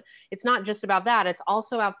that, but it's not just about that. It's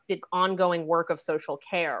also about the ongoing work of social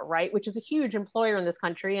care, right? Which is a huge employer in this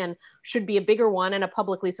country and should be a bigger one and a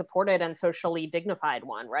publicly supported and socially dignified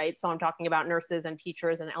one, right? So I'm talking about nurses and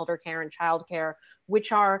teachers and elder care and childcare,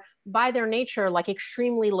 which are by their nature like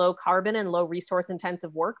extremely low carbon and low resource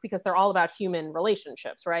intensive work because they're all about human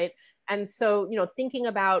relationships, right? And so, you know, thinking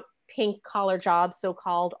about pink collar jobs,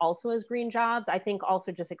 so-called, also as green jobs, I think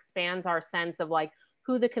also just expands our sense of like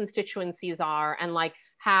who the constituencies are and like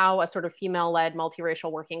how a sort of female-led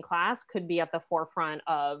multiracial working class could be at the forefront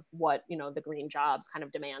of what, you know, the green jobs kind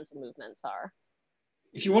of demands and movements are.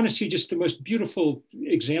 If you want to see just the most beautiful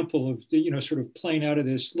example of the, you know, sort of playing out of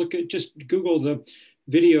this, just Google the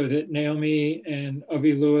video that Naomi and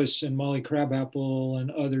Avi Lewis and Molly Crabapple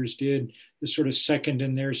and others did, the sort of second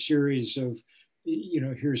in their series of, you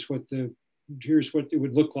know, here's what it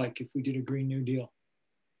would look like if we did a Green New Deal.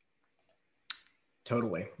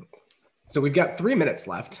 Totally. So we've got 3 minutes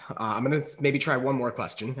left. I'm going to maybe try one more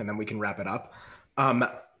question and then we can wrap it up.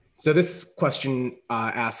 So this question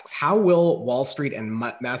asks, how will Wall Street and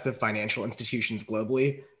massive financial institutions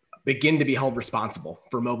globally begin to be held responsible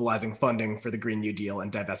for mobilizing funding for the Green New Deal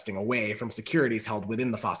and divesting away from securities held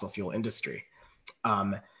within the fossil fuel industry?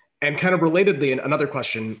 And kind of relatedly, another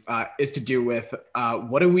question is to do with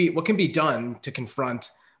what can be done to confront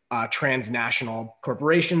transnational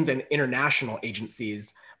corporations and international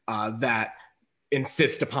agencies that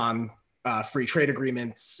insist upon free trade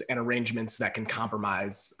agreements and arrangements that can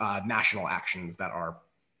compromise national actions that are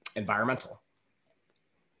environmental.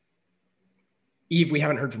 Eve, we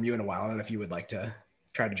haven't heard from you in a while. I don't know if you would like to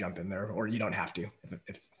try to jump in there, or you don't have to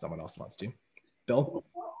if someone else wants to. Bill?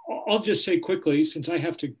 I'll just say quickly, since I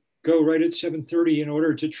have to go right at 7:30 in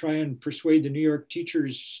order to try and persuade the New York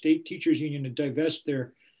State Teachers Union to divest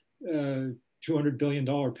their $200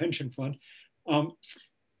 billion pension fund.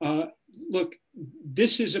 Look,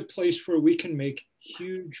 this is a place where we can make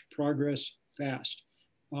huge progress fast.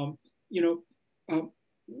 You know,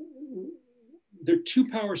 there are two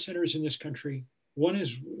power centers in this country. One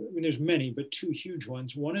is, I mean, there's many, but two huge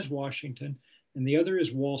ones. One is Washington, and the other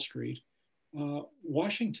is Wall Street.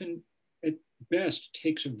 Washington, at best,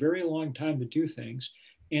 takes a very long time to do things,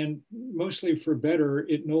 and mostly for better,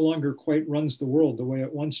 it no longer quite runs the world the way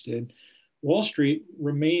it once did. Wall Street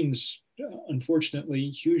remains, unfortunately,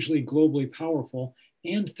 hugely globally powerful,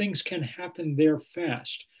 and things can happen there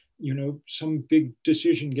fast. You know, some big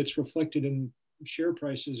decision gets reflected in share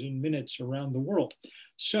prices in minutes around the world.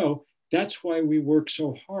 So that's why we work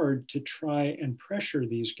so hard to try and pressure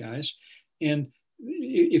these guys. And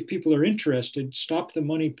if people are interested, Stop the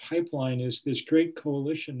Money Pipeline is this great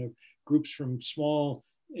coalition of groups from small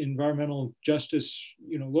environmental justice,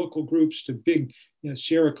 you know, local groups to big, you know,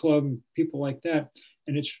 Sierra Club, people like that.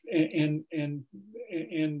 And it's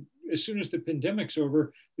and as soon as the pandemic's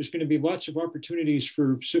over, there's going to be lots of opportunities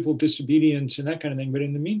for civil disobedience and that kind of thing. But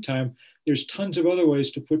in the meantime, there's tons of other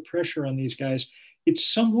ways to put pressure on these guys.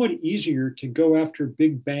 It's somewhat easier to go after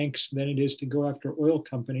big banks than it is to go after oil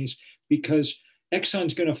companies, because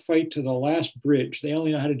Exxon's going to fight to the last bridge. They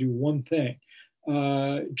only know how to do one thing.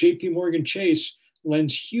 JP Morgan Chase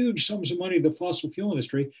lends huge sums of money to the fossil fuel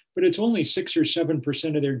industry, but it's only 6 or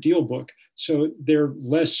 7% of their deal book. So they're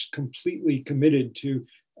less completely committed to,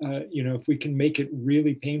 you know, if we can make it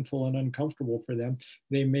really painful and uncomfortable for them,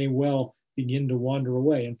 they may well begin to wander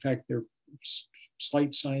away. In fact, there are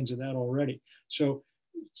slight signs of that already. So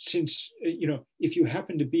since, if you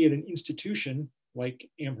happen to be at an institution like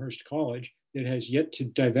Amherst College that has yet to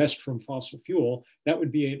divest from fossil fuel, that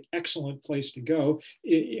would be an excellent place to go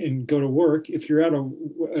and go to work. If you're at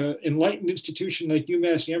an enlightened institution like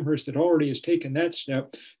UMass Amherst that already has taken that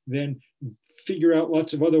step, then figure out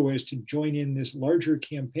lots of other ways to join in this larger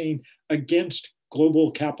campaign against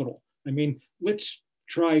global capital. I mean, let's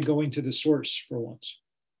try going to the source for once.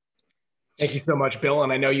 Thank you so much, Bill.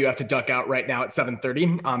 And I know you have to duck out right now at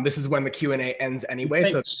 7:30. This is when the Q&A ends anyway.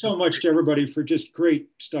 Thanks so much to everybody for just great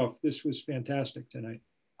stuff. This was fantastic tonight.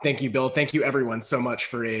 Thank you, Bill. Thank you, everyone, so much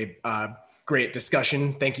for a great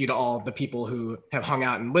discussion. Thank you to all the people who have hung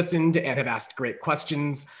out and listened and have asked great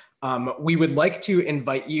questions. We would like to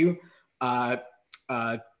invite you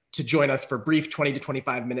to join us for brief 20 to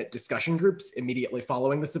 25-minute discussion groups immediately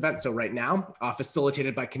following this event. So right now,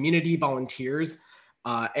 facilitated by community volunteers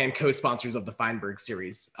and co-sponsors of the Feinberg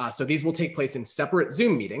series. So these will take place in separate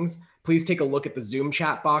Zoom meetings. Please take a look at the Zoom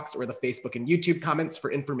chat box or the Facebook and YouTube comments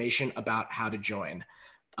for information about how to join.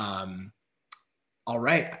 All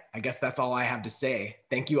right, I guess that's all I have to say.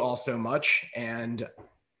 Thank you all so much, and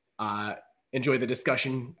enjoy the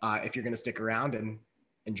discussion if you're gonna stick around, and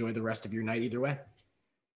enjoy the rest of your night either way.